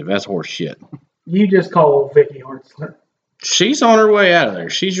representative. That's horse shit. You just call old Vicky Hartzler. She's on her way out of there.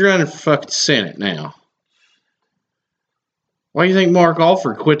 She's running for fucking Senate now. Why do you think Mark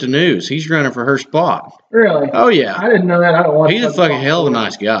Alford quit the news? He's running for her spot. Really? Oh yeah. I didn't know that. I don't watch. He's a fucking hell of a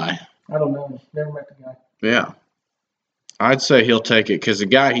nice guy. I don't know. Never met the guy. Yeah. I'd say he'll take it because the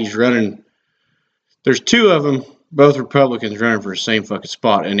guy he's running, there's two of them, both Republicans running for the same fucking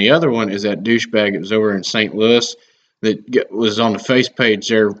spot. And the other one is that douchebag that was over in St. Louis that was on the face page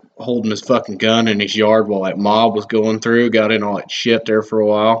there holding his fucking gun in his yard while that mob was going through, got in all that shit there for a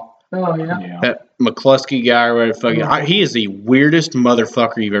while. Oh, yeah. That McCluskey guy or whatever fucking, he is the weirdest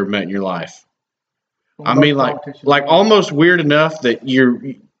motherfucker you've ever met in your life. I mean, like almost weird enough that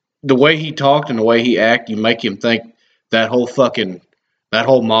the way he talked and the way he acted, you make him think that whole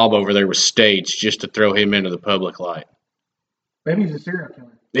mob over there was staged just to throw him into the public light. Maybe he's a serial killer.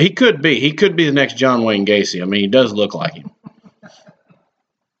 He could be. He could be the next John Wayne Gacy. I mean, he does look like him.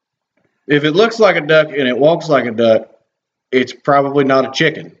 If it looks like a duck and it walks like a duck, it's probably not a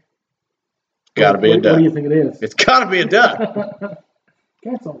chicken. Got to be a duck. What do you think it is? It's got to be a duck.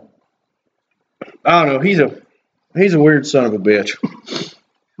 Cancel. I don't know. He's a weird son of a bitch.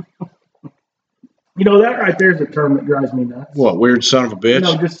 You know, that right there is a term that drives me nuts. What, weird son of a bitch?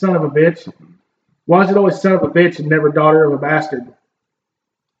 No, just son of a bitch. Why is it always son of a bitch and never daughter of a bastard?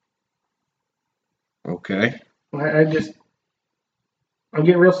 Okay. I'm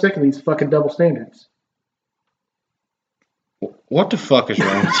getting real sick of these fucking double standards. What the fuck is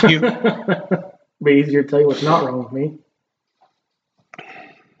wrong with you? Be easier to tell you what's not wrong with me.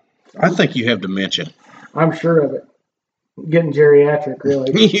 I think you have dementia. I'm sure of it. I'm getting geriatric,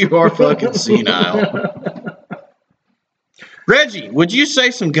 really. You are fucking senile. Reggie, would you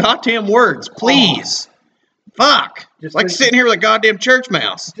say some goddamn words, please? Fuck. Just like sitting here with a goddamn church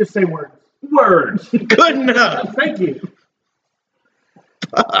mouse. Just say words. Words. Good enough. Thank you.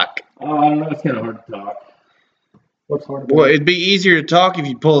 Fuck. Oh, I don't know. It's kind of hard to talk. What's hard about Well, it? it'd be easier to talk if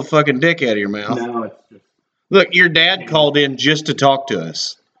you pull a fucking dick out of your mouth. No, it's just. Look, your dad called in just to talk to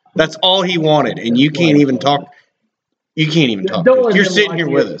us. That's all he wanted, and you can't even talk. You can't even talk. Don't To us. let You're him sitting lie here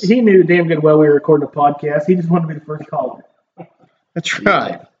to with you. us. He knew damn good well we were recording a podcast. He just wanted to be the first caller. That's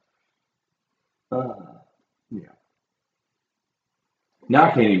right. Yeah. Now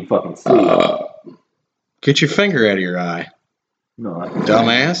I can't even fucking see. Get your finger out of your eye, No, I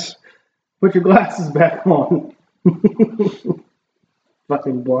dumbass. Put your glasses back on.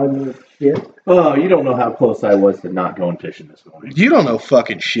 Fucking blind little shit. Oh, you don't know how close I was to not going fishing this morning. You don't know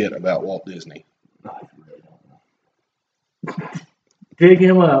fucking shit about Walt Disney. I really don't know. Dig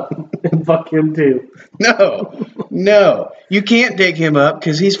him up and fuck him too. No. You can't dig him up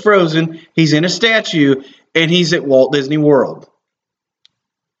because he's frozen. He's in a statue, and he's at Walt Disney World.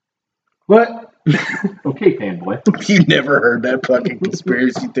 What? Okay, fanboy. You never heard that fucking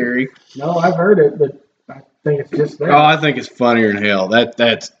conspiracy theory? No, I've heard it, but I think it's just that. Oh, I think it's funnier than hell.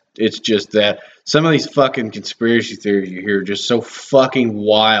 It's just that some of these fucking conspiracy theories you hear are just so fucking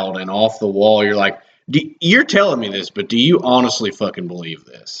wild and off the wall. You're like, you're telling me this, but do you honestly fucking believe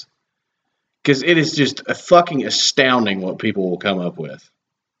this? Because it is just a fucking astounding what people will come up with.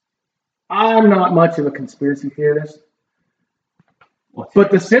 I'm not much of a conspiracy theorist,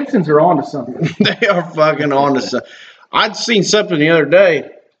 but the Simpsons are onto something. They are fucking on to something. I'd seen something the other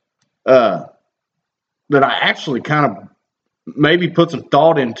day that I actually kind of maybe put some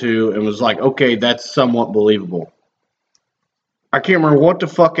thought into and was like, okay, that's somewhat believable. I can't remember what the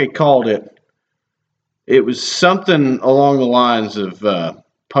fuck they called it. It was something along the lines of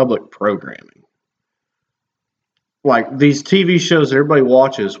public programming. Like these TV shows that everybody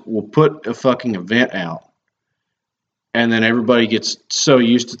watches will put a fucking event out. And then everybody gets so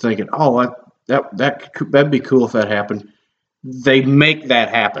used to thinking, oh, that'd be cool if that happened. They make that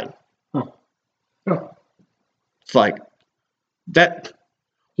happen. It's like that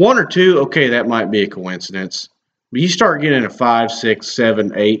one or two, okay, that might be a coincidence. But you start getting to 5, 6,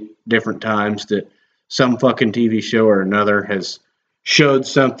 7, 8 different times that some fucking TV show or another has showed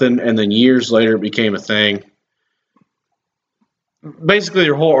something, and then years later it became a thing. Basically,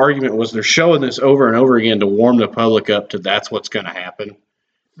 their whole argument was they're showing this over and over again to warm the public up to that's what's going to happen.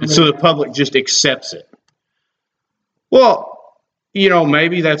 And so the public just accepts it. Well, you know,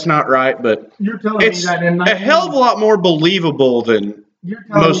 maybe that's not right, but You're telling it's me that in a hell of a lot more believable than you're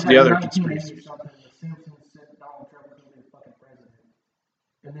telling most of me the that other in 1980 conspiracies. or something, the Simpsons said that Donald Trump was going to be the fucking president,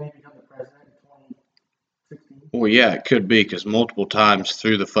 and then he became the president in 2016. Well, yeah, it could be because multiple times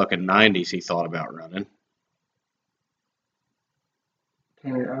through the fucking 90s he thought about running.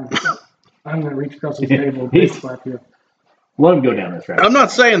 I'm going to reach across the table and bitch slap you. Let him go down this route. I'm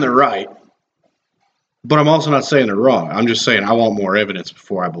not saying they're right, but I'm also not saying they're wrong. I'm just saying I want more evidence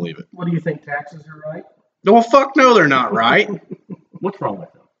before I believe it. What do you think? Taxes are right? Well, fuck no, they're not right. What's wrong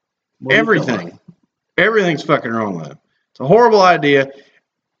with them? What do you feel like? Everything. Everything's fucking wrong with it. It's a horrible idea.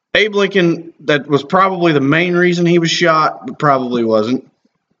 Abe Lincoln, that was probably the main reason he was shot, but probably wasn't.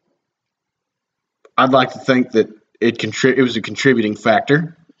 I'd like to think that it was a contributing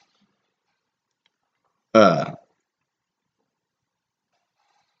factor.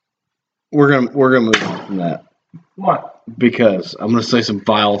 We're gonna move on from that What? because I'm gonna say some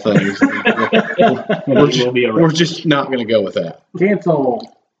vile things. We're just not gonna go with that.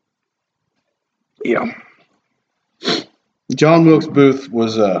 Cancel. Yeah. John Wilkes Booth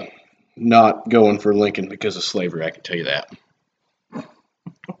was not going for Lincoln because of slavery. I can tell you that.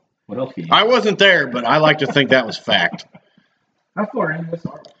 What else can you? I wasn't there, but I like to think that was fact. How far into this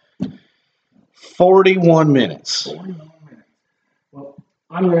are we? 41 minutes. 41 minutes. Well,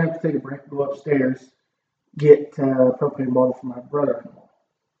 I'm going to have to take a break, go upstairs, get a propane bottle for my brother-in-law.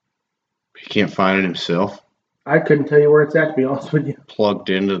 He can't find it himself. I couldn't tell you where it's at, to be honest with you. Plugged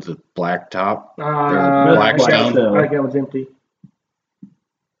into the blacktop. Blackstone. Blackstone. I think it was empty.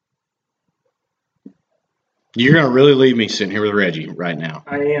 You're gonna really leave me sitting here with Reggie right now.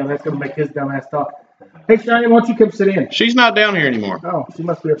 I am. That's going to make his dumbass talk. Hey, Shani, why don't you come sit in? She's not down here anymore. Oh, she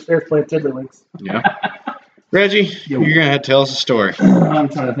must be upstairs playing Timberlinks. Yeah. Reggie, you're gonna have to tell us a story. I'm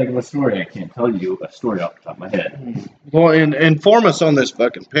trying to think of a story. I can't tell you a story off the top of my head. Well, and inform us on this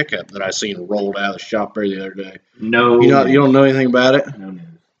fucking pickup that I seen rolled out of the shop there the other day. No. You don't know anything about it? No news.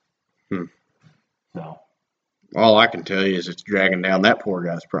 Hmm. So. All I can tell you is it's dragging down that poor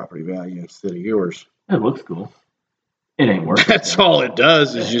guy's property value instead of yours. It looks cool. It ain't worth it. That's all it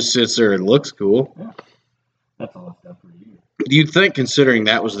does is just sits there and looks cool. Yeah. That's all it's done for you. You'd think, considering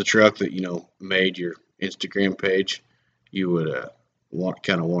that was the truck that made your Instagram page, you would want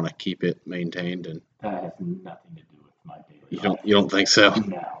to keep it maintained, and That has nothing to do with my daily you life. don't think so?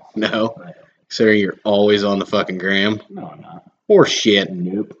 No. No, I don't. considering you're always on the fucking gram No, I'm not. or shit.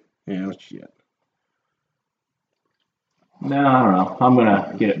 Nope. Yeah, shit. No, I don't know. I'm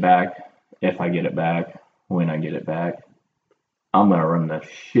gonna get it back. If I get it back, when I get it back, I'm gonna run the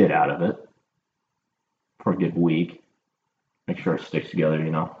shit out of it for a good week. Make sure it sticks together,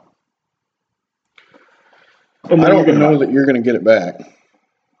 And I then don't you're know that you're gonna get it back.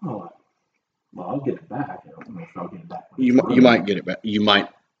 Oh, well, I'll get it back. I don't know if I'll get it back. You might get it back. You might.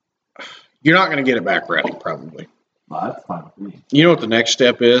 You're not gonna get it back running, probably. Well, that's fine with me. You know what the next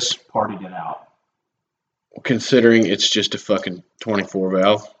step is? Partied it out. Considering it's just a fucking 24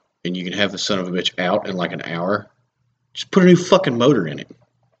 valve, and you can have the son of a bitch out in like an hour. Just put a new fucking motor in it.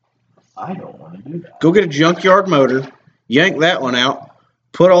 I don't want to do that. Go get a junkyard motor, yank that one out,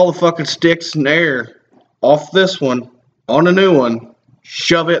 put all the fucking sticks and air off this one on a new one,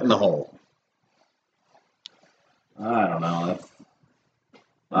 shove it in the hole. I don't know.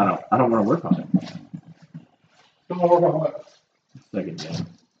 I don't want to work on it. Don't work on what? Second gen.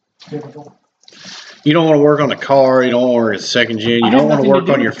 Typical. You don't want to work on the car. You don't want to work on second gen. You I don't have want to nothing to work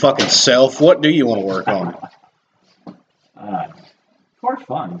do on with your it. fucking self. What do you want to work on? Car's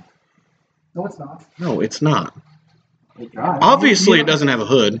fun. No, it's not. No, it's not. It drives. Obviously, it doesn't have a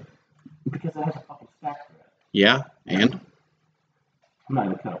hood. Because it has a fucking stack to it. Yeah, and I'm not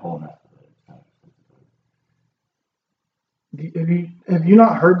going to cut a hole in that. Have you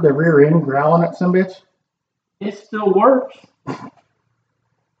not heard the rear end growling at some bitch? It still works.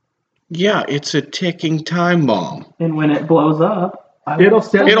 yeah, it's a ticking time bomb. And when it blows up, It'll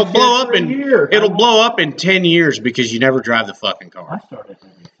set It'll the blow shit up for a in year. it'll blow up in 10 years because you never drive the fucking I car. started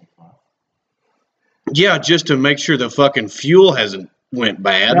every 6 months. Yeah, just to make sure the fucking fuel hasn't went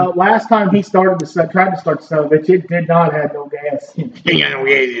bad. Now, last time he tried to start the son of a bitch, it did not have no gas in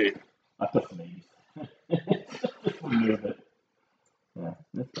it. I put some E's. Move it. Yeah,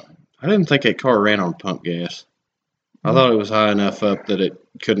 that's fine. I didn't think that car ran on pump gas. I thought it was high enough up that it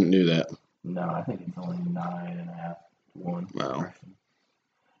couldn't do that. No, I think it's only 9.5 to 1. Wow.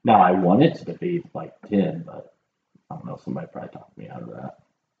 Now, I want it to be like 10, but I don't know. Somebody probably talked me out of that.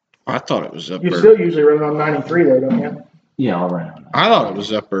 I thought it was up You there. still usually run on 93 though, don't you? Yeah, around that. I thought it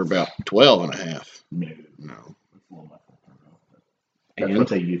was up there about 12 and a half. No, No. it's a little much. That's And what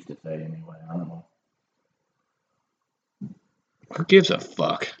they used to say anyway. I don't know. Who gives a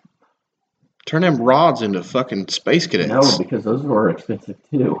fuck? Turn them rods into fucking space cadets. No, because those were expensive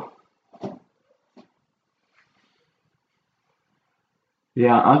too.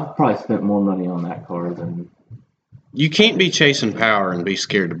 Yeah, I've probably spent more money on that car than You can't be chasing power and be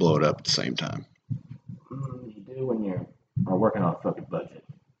scared to blow it up at the same time. you do when you're working on a fucking budget.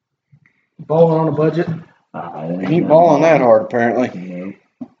 Balling on a budget. Ain't balling that hard, apparently. No.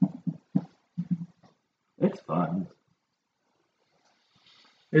 It's fun.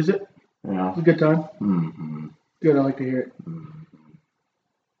 Is it? Yeah. It's a good time. Mm-hmm. Good. I like to hear it.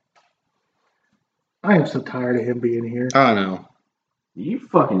 I am so tired of him being here. I know. You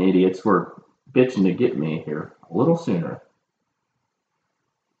fucking idiots were bitching to get me here a little sooner.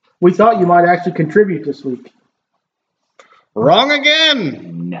 We thought you might actually contribute this week. Wrong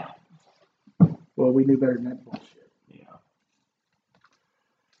again! No. Well, we knew better than that bullshit. Yeah.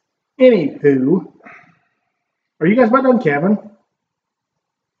 Anywho, are you guys about done, Kevin?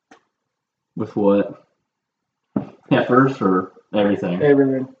 With what? Peppers or everything?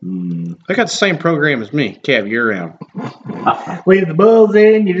 Everything. They got the same program as me. Cav, year round. Leave the bulls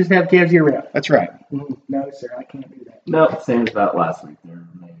in, you just have calves year round. That's right. No, sir, I can't do that. No, same as about last week there.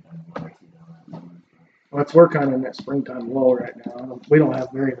 Well, we're kind of in that springtime lull right now. We don't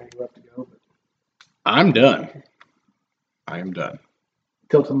have very many left to go. But I'm done. I am done.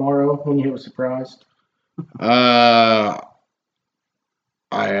 till tomorrow when you have a surprise. I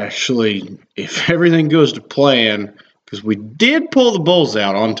actually, if everything goes to plan, because we did pull the bulls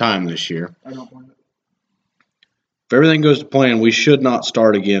out on time this year. I don't want it. If everything goes to plan, we should not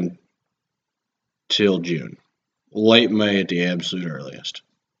start again till June. Late May at the absolute earliest.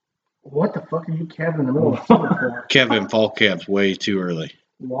 What the fuck are you calving in the middle of summer for? Kevin, fall calves way too early.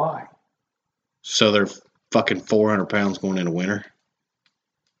 Why? So they're fucking 400 pounds going into winter.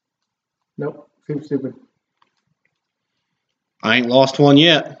 Nope. Seems stupid. I ain't lost one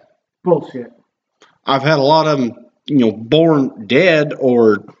yet. Bullshit. I've had a lot of them, born dead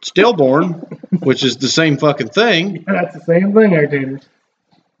or stillborn, which is the same fucking thing. Yeah, that's the same thing, Tanner.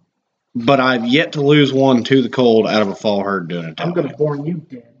 But I've yet to lose one to the cold out of a fall herd doing it. I'm going to born you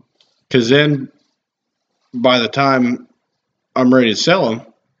dead. Because then, by the time I'm ready to sell them,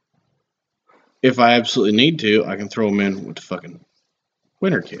 if I absolutely need to, I can throw them in with the fucking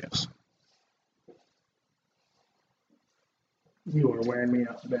winter calves. You are wearing me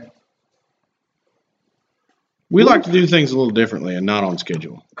out today. We like to do things a little differently and not on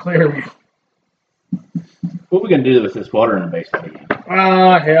schedule. Clearly. What are we going to do with this water in the basement again?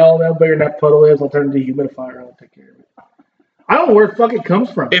 Hell, how bigger that puddle is, I'll turn it into a humidifier. I'll take care of it. I don't know where the fuck it comes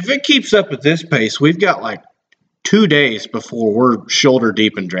from. If it keeps up at this pace, we've got like 2 days before we're shoulder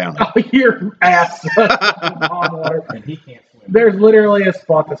deep in drowning. Oh, your ass. On water. And he can't swim. There's literally a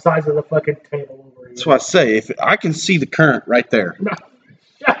spot the size of the fucking table over here. That's what I say. If I can see the current right there,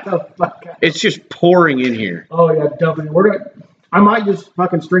 Shut the fuck up. it's just pouring in here. Oh, yeah, dumping. I might just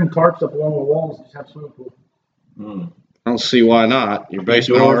fucking string tarps up along the walls and just have a swimming pool. I don't see why not. Your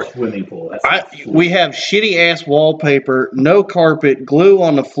basement. Your swimming pool. That's We have shitty ass wallpaper, no carpet, glue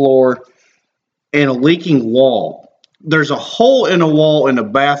on the floor, and a leaking wall. There's a hole in a wall in the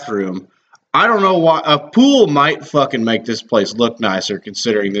bathroom. I don't know why. A pool might fucking make this place look nicer,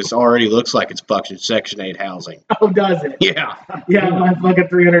 considering this already looks like it's fucking Section 8 housing. Oh, does it? Yeah. Yeah, my fucking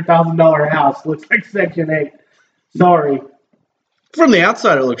 $300,000 house looks like Section 8. Sorry. From the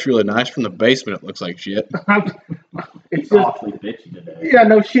outside, it looks really nice. From the basement, it looks like shit. It's just, awfully bitchy today. yeah,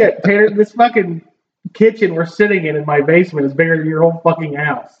 no shit. Tanner, this fucking kitchen we're sitting in my basement is bigger than your whole fucking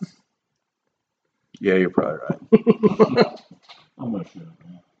house. Yeah, you're probably right. I'm not sure.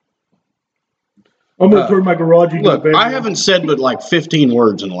 I'm going to turn my garage into a Look, bedroom. I haven't said but like 15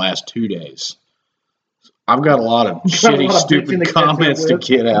 words in the last 2 days. I've got a lot of shitty, lot of bitching stupid to catch comments up to with.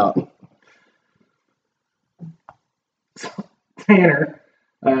 get out. Tanner,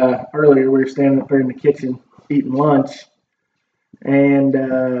 earlier we were standing up there in the kitchen eating lunch, and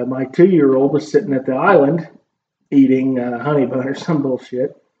my 2-year-old was sitting at the island eating honey bun or some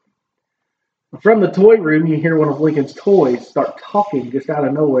bullshit. From the toy room, you hear one of Lincoln's toys start talking just out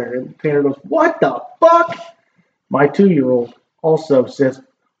of nowhere, and Tanner goes, "What the fuck?" My 2-year-old also says,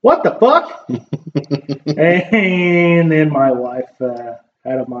 "What the fuck?" And then my wife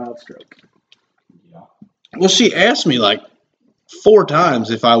had a mild stroke. Well, she asked me like 4 times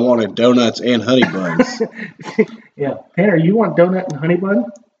if I wanted donuts and honey buns. Yeah. Tanner, you want donut and honey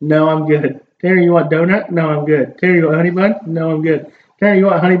bun? No, I'm good. Tanner, you want donut? No, I'm good. Tanner, you want honey bun? No, I'm good. Tanner, you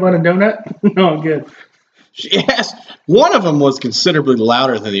want honey bun and donut? No, I'm good. She asked, one of them was considerably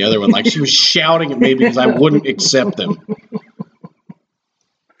louder than the other one. Like she was shouting at me because I wouldn't accept them.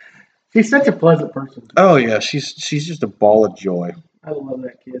 She's such a pleasant person. Oh yeah, she's just a ball of joy. I love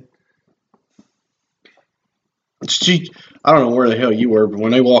that kid. I don't know where the hell you were, but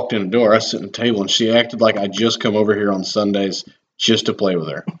when they walked in the door, I was sitting at the table, and she acted like I just come over here on Sundays just to play with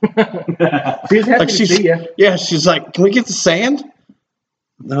her. She's happy Like to see you. Yeah, she's like, can we get the sand?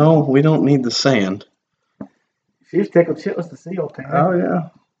 No, we don't need the sand. She's tickled shitless to see old Tanner. Oh yeah,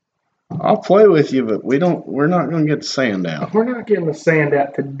 I'll play with you, but we're not going to get the sand out. We're not getting the sand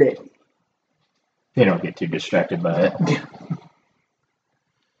out today. They don't get too distracted by it.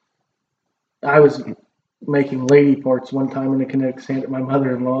 I was making lady parts one time in the kinetic sand at my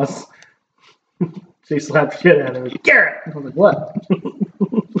mother-in-law's. She slapped the shit out of me. Garrett! I was like, what?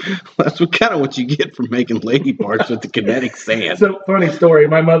 That's kind of what you get for making lady parts with the kinetic sand. So, funny story.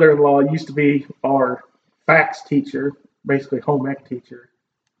 My mother-in-law used to be our FACS teacher, basically home ec teacher,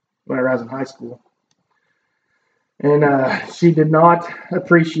 when I was in high school. And she did not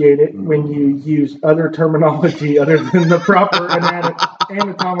appreciate it when you use other terminology other than the proper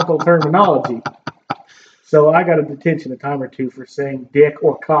anatomical terminology. So I got a detention a time or two for saying dick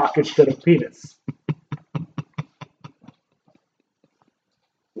or cock instead of penis.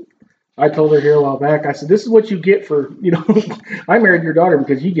 I told her here a while back, I said, this is what you get for, I married your daughter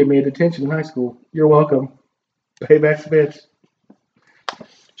because you gave me a detention in high school. You're welcome. Payback's a bitch.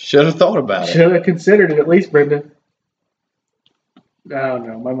 Should have thought about it. Should have considered it at least, Brenda. Oh,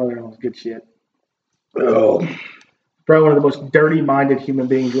 no. My mother-in-law's good shit. Oh, Probably one of the most dirty-minded human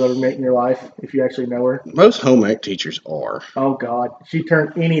beings you'll ever meet in your life, if you actually know her. most home ec teachers are. Oh, God. She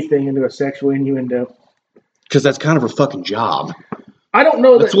turned anything into a sexual innuendo. Because that's kind of her fucking job. I don't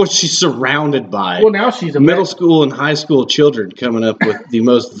know That's that. what she's surrounded by. Well, now she's a Middle school and high school children coming up with the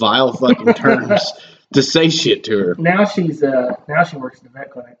most vile fucking terms to say shit to her. Now she works in the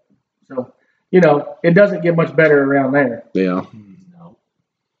vet clinic. So, it doesn't get much better around there. Yeah. No.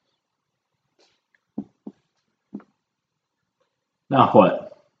 Now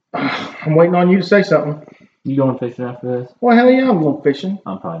what? I'm waiting on you to say something. You going fishing after this? Well, hell yeah, I'm going fishing.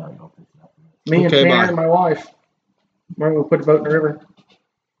 I'm probably not going fishing after this. Me Okay, and Tanner bye. and my wife. We're going to put the boat in the river.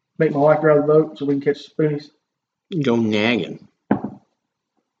 Make my wife drive the boat so we can catch spoonies. Go nagging.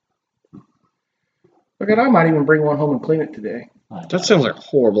 Look, I might even bring one home and clean it today. That sounds like a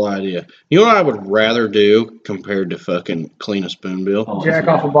horrible idea. You know what I would rather do compared to fucking clean a spoonbill? Oh, Jack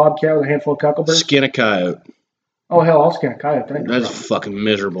yeah. off a bobcat with a handful of cuckleburs. Skin a coyote. Oh, hell, I'll skin a coyote. Thank you. That's fucking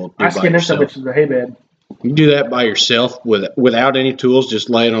miserable to do I by skin this yourself. bitch as a hay bed. You do that by yourself without any tools, just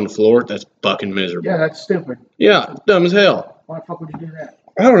lay it on the floor. That's fucking miserable. Yeah, that's stupid. Yeah, dumb as hell. Why the fuck would you do that?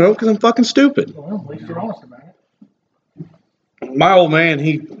 I don't know, because I'm fucking stupid. Well, at least you're honest about it. My old man, I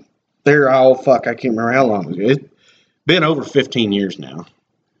can't remember how long ago. It's been over 15 years now.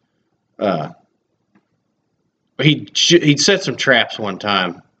 He'd set some traps one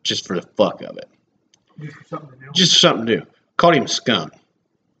time just for the fuck of it. Just for something to do. Just something to do. Caught him a skunk.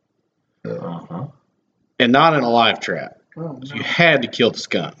 Uh-huh. And not in a live trap. Oh, So no. you had to kill the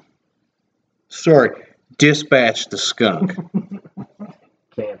skunk. Sorry, dispatch the skunk.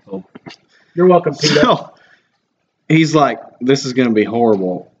 Canceled. You're welcome, Peter. So he's like, this is going to be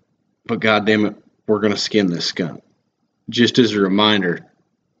horrible, but goddamn it, we're going to skin this skunk. Just as a reminder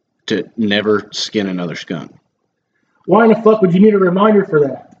to never skin another skunk. Why in the fuck would you need a reminder for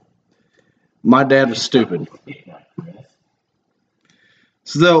that? My dad was stupid.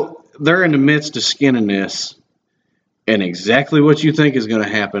 So they're in the midst of skinning this, and exactly what you think is going to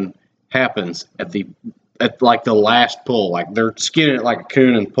happen happens at like the last pull. Like they're skinning it like a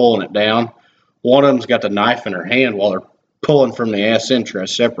coon and pulling it down. One of them's got the knife in her hand while they're pulling from the ass end trying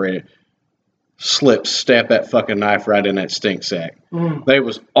to separate it. Slips, stab that fucking knife right in that stink sack. They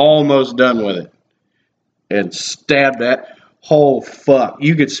was almost done with it. And stabbed that whole fuck.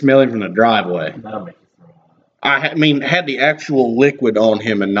 You could smell him from the driveway. That'll make you throw up. I mean, had the actual liquid on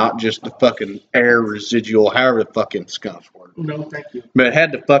him and not just the fucking air residual, however the fucking skunks work. No, thank you. But it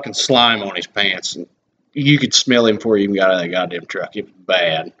had the fucking slime on his pants. And you could smell him before he even got out of that goddamn truck. It was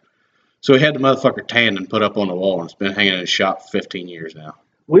bad. So he had the motherfucker tanned and put up on the wall, and it's been hanging in his shop for 15 years now.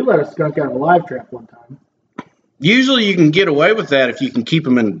 We let a skunk out of a live trap one time. Usually you can get away with that if you can keep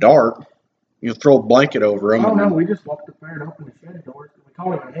them in the dark. You throw a blanket over them. Oh, no, we just walked up there and opened the shed doors. We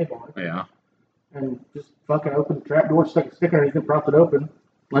called him a hay barn. Yeah. And just fucking opened the trap door, stuck a stick underneath it, propped it open,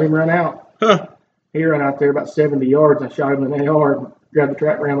 let him run out. Huh. He ran out there about 70 yards. I shot him in the AR and grabbed the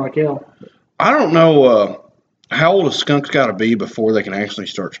trap, ran like hell. I don't know how old a skunk's got to be before they can actually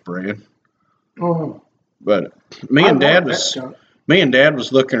start spraying. Oh, But me I and Dad love that was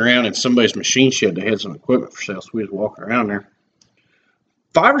skunk. looking around in somebody's machine shed. They had some equipment for sale, so we was walking around there.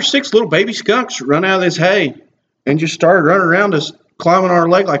 5 or 6 little baby skunks run out of this hay and just started running around us climbing our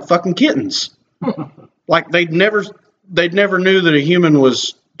leg like fucking kittens. Like they'd never knew that a human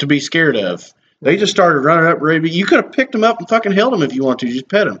was to be scared of. They just started running up, ready. You could have picked them up and fucking held them if you wanted to. Just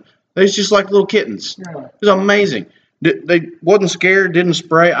pet them. They was just like little kittens. Really? It was amazing. They wasn't scared, didn't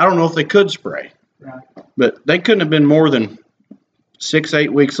spray. I don't know if they could spray. Right. But they couldn't have been more than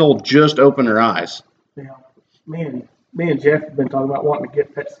 6-8 weeks old, just open their eyes. You know, me and Jeff have been talking about wanting to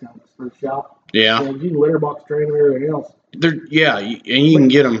get pet skunks for the shop. Yeah. So you can litter box train them and everything else. And you can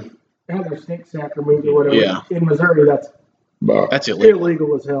get them. Have their stink sack removed or whatever. Yeah. In Missouri, that's Illegal.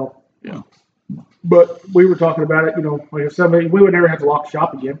 illegal as hell. Yeah. But we were talking about it, you know, like if somebody, we would never have to lock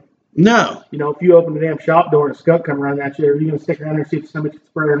shop again. No. You know, if you open the damn shop door and a skunk come around at you, are you going to stick around there and see if somebody can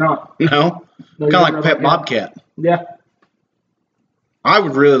spray or not? No. No, Kind of like pet bobcat. Yeah. I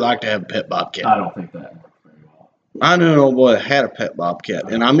would really like to have a pet bobcat. I don't think that works very well. I knew an old boy that had a pet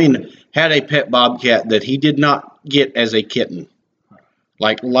bobcat, and I mean had a pet bobcat that he did not get as a kitten.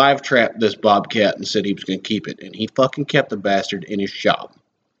 Like live trapped this bobcat and said he was going to keep it, and he fucking kept the bastard in his shop.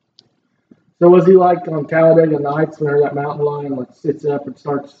 So was he like on Talladega Nights when that mountain lion like sits up and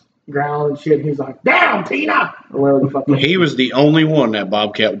starts growling and shit? And he's like, "Down, Tina!" Or whatever the fuck. He was the only one that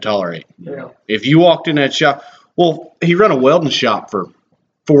bobcat would tolerate. Yeah. If you walked in that shop, well, he run a welding shop for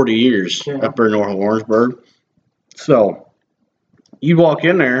 40 years Yeah. up there in North Lawrenceburg. So you walk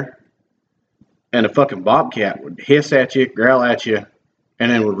in there, and a fucking bobcat would hiss at you, growl at you, and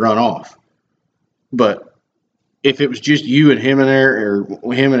then would run off. But if it was just you and him in there,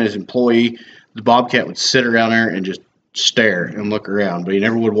 or him and his employee, the bobcat would sit around there and just stare and look around, but he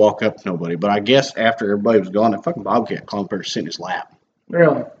never would walk up to nobody. But I guess after everybody was gone, that fucking bobcat climbed up there and sit in his lap.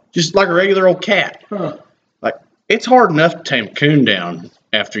 Really? Just like a regular old cat. Huh. Like, it's hard enough to tame a coon down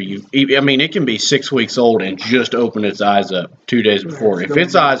after it can be 6 weeks old and just open its eyes up 2 days before. If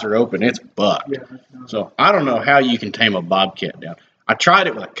its eyes are open, it's bucked. Yeah. No. So I don't know how you can tame a bobcat down. I tried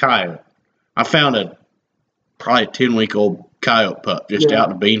it with a coyote. I found a probably 10-week-old coyote pup just out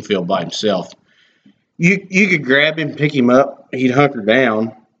in a bean field by himself. You could grab him, pick him up, he'd hunker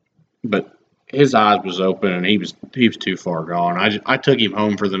down, but his eyes was open and he was too far gone. I took him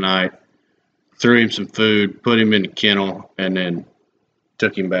home for the night, threw him some food, put him in the kennel, and then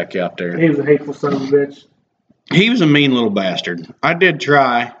took him back out there. He was a hateful son of a bitch. He was a mean little bastard. I did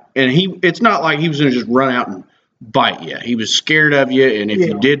try, and it's not like he was going to just run out and bite you. He was scared of you, and if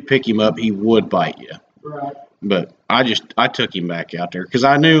you did pick him up, he would bite you. Right. But I took him back out there because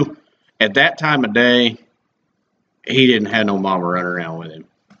I knew at that time of day, he didn't have no mama running around with him.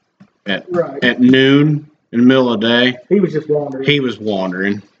 At noon, in the middle of the day, He was just wandering. he was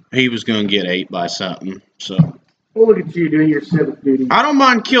wandering. He was going to get ate by something. So Well, look at you doing your civic duty. I don't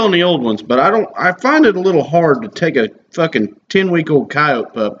mind killing the old ones, but I find it a little hard to take a fucking 10-week-old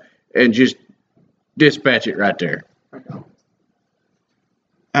coyote pup and just dispatch it right there.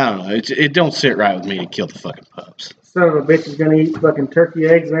 I don't know. It don't sit right with me to kill the fucking pups. Son of a bitch is gonna eat fucking turkey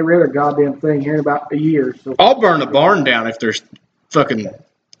eggs and every other goddamn thing here in about a year. So I'll burn the barn down if there's fucking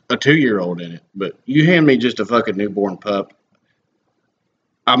a 2-year-old in it. But you hand me just a fucking newborn pup,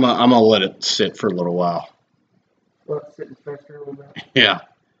 I'm gonna let it sit for a little while. let it sit and fester a little bit. Yeah,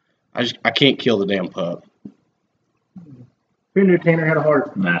 I can't kill the damn pup. Who knew Tanner had a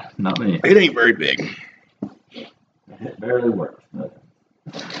heart? Nah, not me. It ain't very big. It barely works. But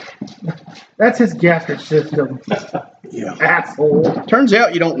That's his gastric system. Yeah. Asshole. Turns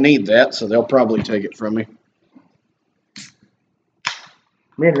out you don't need that, so they'll probably take it from me.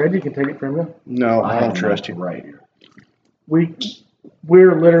 Me and Reggie can take it from you. No, I don't have trust you. right here.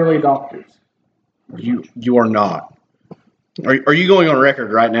 We're literally doctors. You are not. Are you going on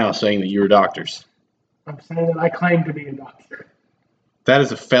record right now saying that you're doctors? I'm saying that I claim to be a doctor. That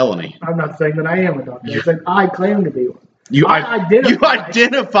is a felony. I'm not saying that I am a doctor. I said I claim to be one. You I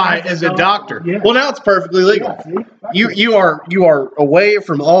identify as a doctor. Yeah. Well, now it's perfectly legal. Yeah, see? You are away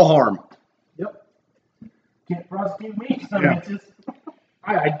from all harm. Yep. Can't prosecute me, son of bitches.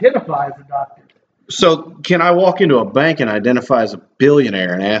 I identify as a doctor. So can I walk into a bank and identify as a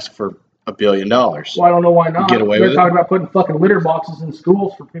billionaire and ask for $1 billion? Well, I don't know why not. Get away They're with it? talking about putting fucking litter boxes in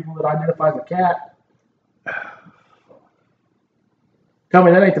schools for people that identify as a cat. Tell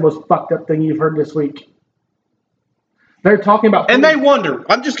me that ain't the most fucked up thing you've heard this week. They're talking about... And they wonder.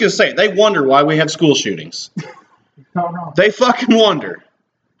 I'm just going to say, they wonder why we have school shootings. No. They fucking wonder.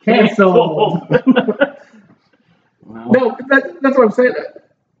 Cancel. Well, No, that's what I'm saying.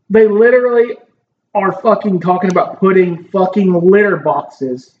 They literally are fucking talking about putting fucking litter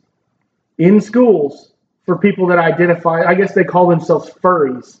boxes in schools for people that identify, I guess they call themselves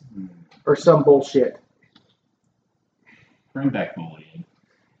furries or some bullshit. bring back bullying.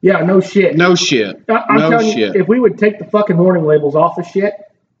 Yeah, no shit. No shit. I'm No telling shit. you, if we would take the fucking warning labels off the shit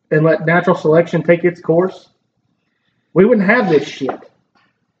and let natural selection take its course, we wouldn't have this shit.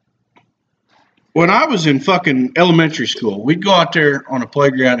 When I was in fucking elementary school, we'd go out there on a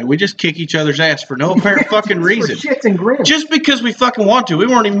playground and we just kick each other's ass for no apparent fucking For reason. shits and grins. Just because we fucking want to. We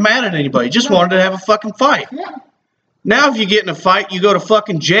weren't even mad at anybody. Just wanted to have a fucking fight. Yeah. Now if you get in a fight, you go to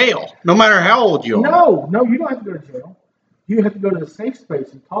fucking jail. No matter how old you are. No, you don't have to go to jail. You have to go to the safe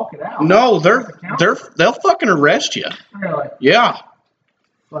space and talk it out. No, they'll fucking arrest you. Really? Yeah.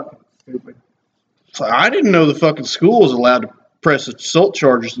 Fucking stupid. So I didn't know the fucking school was allowed to press assault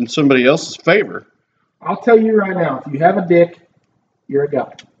charges in somebody else's favor. I'll tell you right now, if you have a dick, you're a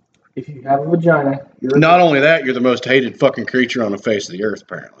guy. If you have a vagina, you're a Not only that, you're the most hated fucking creature on the face of the earth,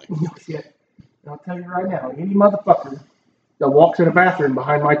 apparently. No shit. I'll tell you right now, any motherfucker that walks in a bathroom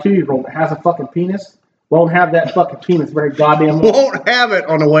behind my 2-year-old that has a fucking penis won't have that fucking penis very goddamn long. Won't have it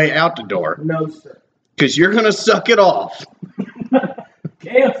on the way out the door. No, sir. Because you're going to suck it off.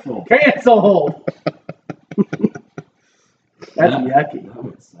 Cancel. Cancel. That's yucky. That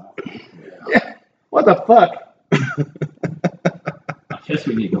would suck. Yeah. What the fuck? I guess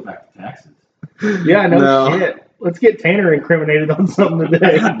we need to go back to taxes. Yeah, no No. shit. Let's get Tanner incriminated on something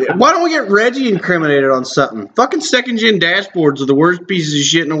today. Why don't we get Reggie incriminated on something? Fucking second gen dashboards are the worst pieces of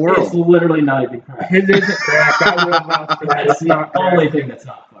shit in the It's world. literally not even cracked. His isn't cracked. I will vouch for that. That's It's the not only cracked. thing that's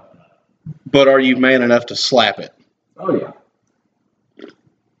not fucked up. But are you man enough to slap it? Oh yeah.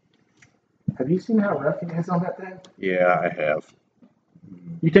 Have you seen how rough it is on that thing? Yeah, I have.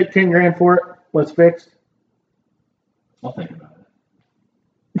 You take 10 grand for it. Let's fix. I'll think about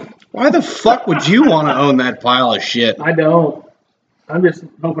it. Why the fuck would you want to own that pile of shit? I don't. I'm just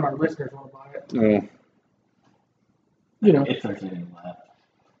hoping our listeners want to buy it. Oh, You know, If there's any left.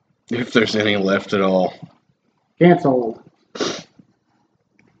 if there's any left at all. canceled.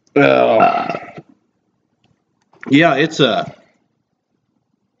 Oh. Yeah, it's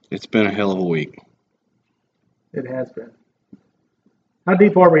been a hell of a week. It has been. How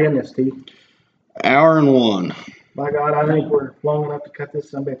deep are we in this, Steve? Hour and 1. By God, I think we're long enough to cut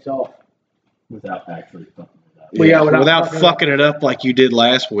this sumbitch off. Without actually fucking it up. Well, yeah, without without fucking it up like you did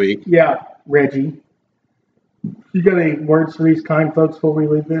last week. Yeah, Reggie. You got any words for these kind folks before we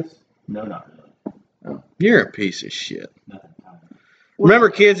leave this? No, not really. You're a piece of shit. Nothing. Remember,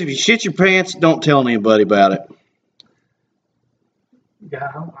 kids, if you shit your pants, don't tell anybody about it. Yeah,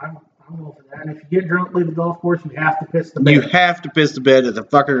 I'm all for that. And if you get drunk, leave the golf course, you have to piss the bed. You have to piss the bed as a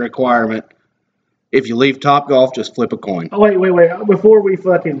fucking requirement. If you leave Top Golf, just flip a coin. Oh, wait. Before we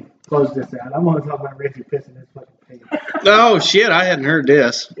fucking close this out, I'm going to talk about Reggie pissing his fucking pants. Oh, shit, I hadn't heard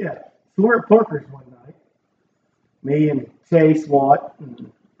this. Yeah. So we're at Parker's one night. Me and Chase, Watt,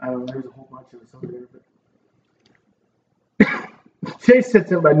 and I don't know, there's a whole bunch of us over there. But Chase said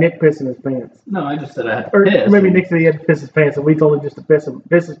something about Nick pissing his pants. No, I just said I had to Or piss. maybe Nick said he had to piss his pants, and we told him just to piss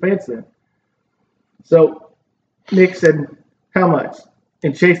his pants in. So Nick said, how much?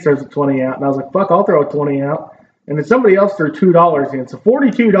 And Chase throws a 20 out, and I was like, fuck, I'll throw a 20 out. And then somebody else threw $2 in, so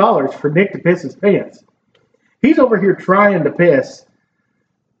 $42 for Nick to piss his pants. He's over here trying to piss.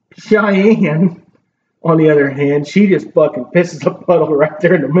 Cheyenne, on the other hand, she just fucking pisses a puddle right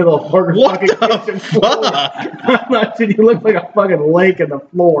there in the middle of Parker's What fucking the kitchen floor. fuck? I'm not kidding you, look like a fucking lake in the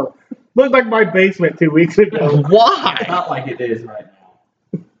floor. Looked like my basement 2 weeks ago. Why? Not like it is right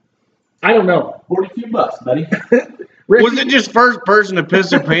now. I don't know. $42, buddy. Was it just first person to piss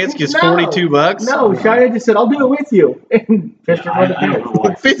their pants gets No. $42? No, Cheyenne just said, I'll do it with you. And pissed her I fucking don't know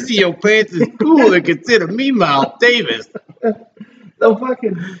pants. why. Pissing your pants is cool and consider me Miles Davis. So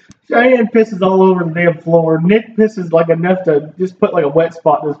fucking Cheyenne pisses all over the damn floor. Nick pisses like enough to just put like a wet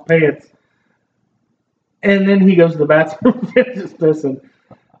spot in his pants. And then he goes to the bathroom and finishes pissing.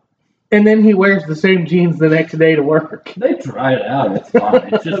 And then he wears the same jeans the next day to work. They dry it out. It's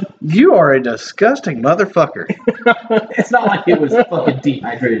fine. It's just, You are a disgusting motherfucker. it's not like it was fucking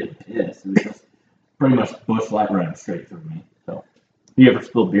dehydrated piss. It was just pretty much Busch Light running straight through me. So, you ever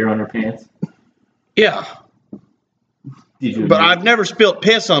spilled beer on your pants? Yeah, Did you? but I've never spilled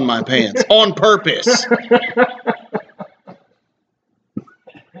piss on my pants on purpose.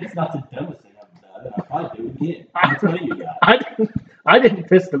 It's not the dumbest thing I've done, and I'll probably do it again. That's what you got. I didn't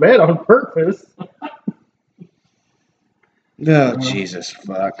piss the bed on purpose. Oh, Jesus,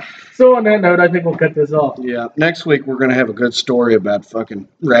 fuck. So on that note, I think we'll cut this off. Yeah, next week we're going to have a good story about fucking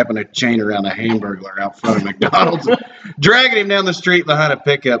wrapping a chain around a hamburglar out front of McDonald's and dragging him down the street behind a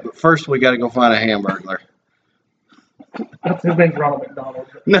pickup. But first we got to go find a hamburglar. His name's Ronald McDonald.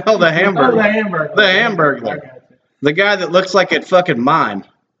 No, the Oh, the hamburger. hamburger. The hamburger. I got you. The guy that looks like it's fucking mine.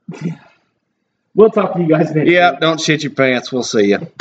 We'll talk to you guys next week. Yeah, don't shit your pants. We'll see you.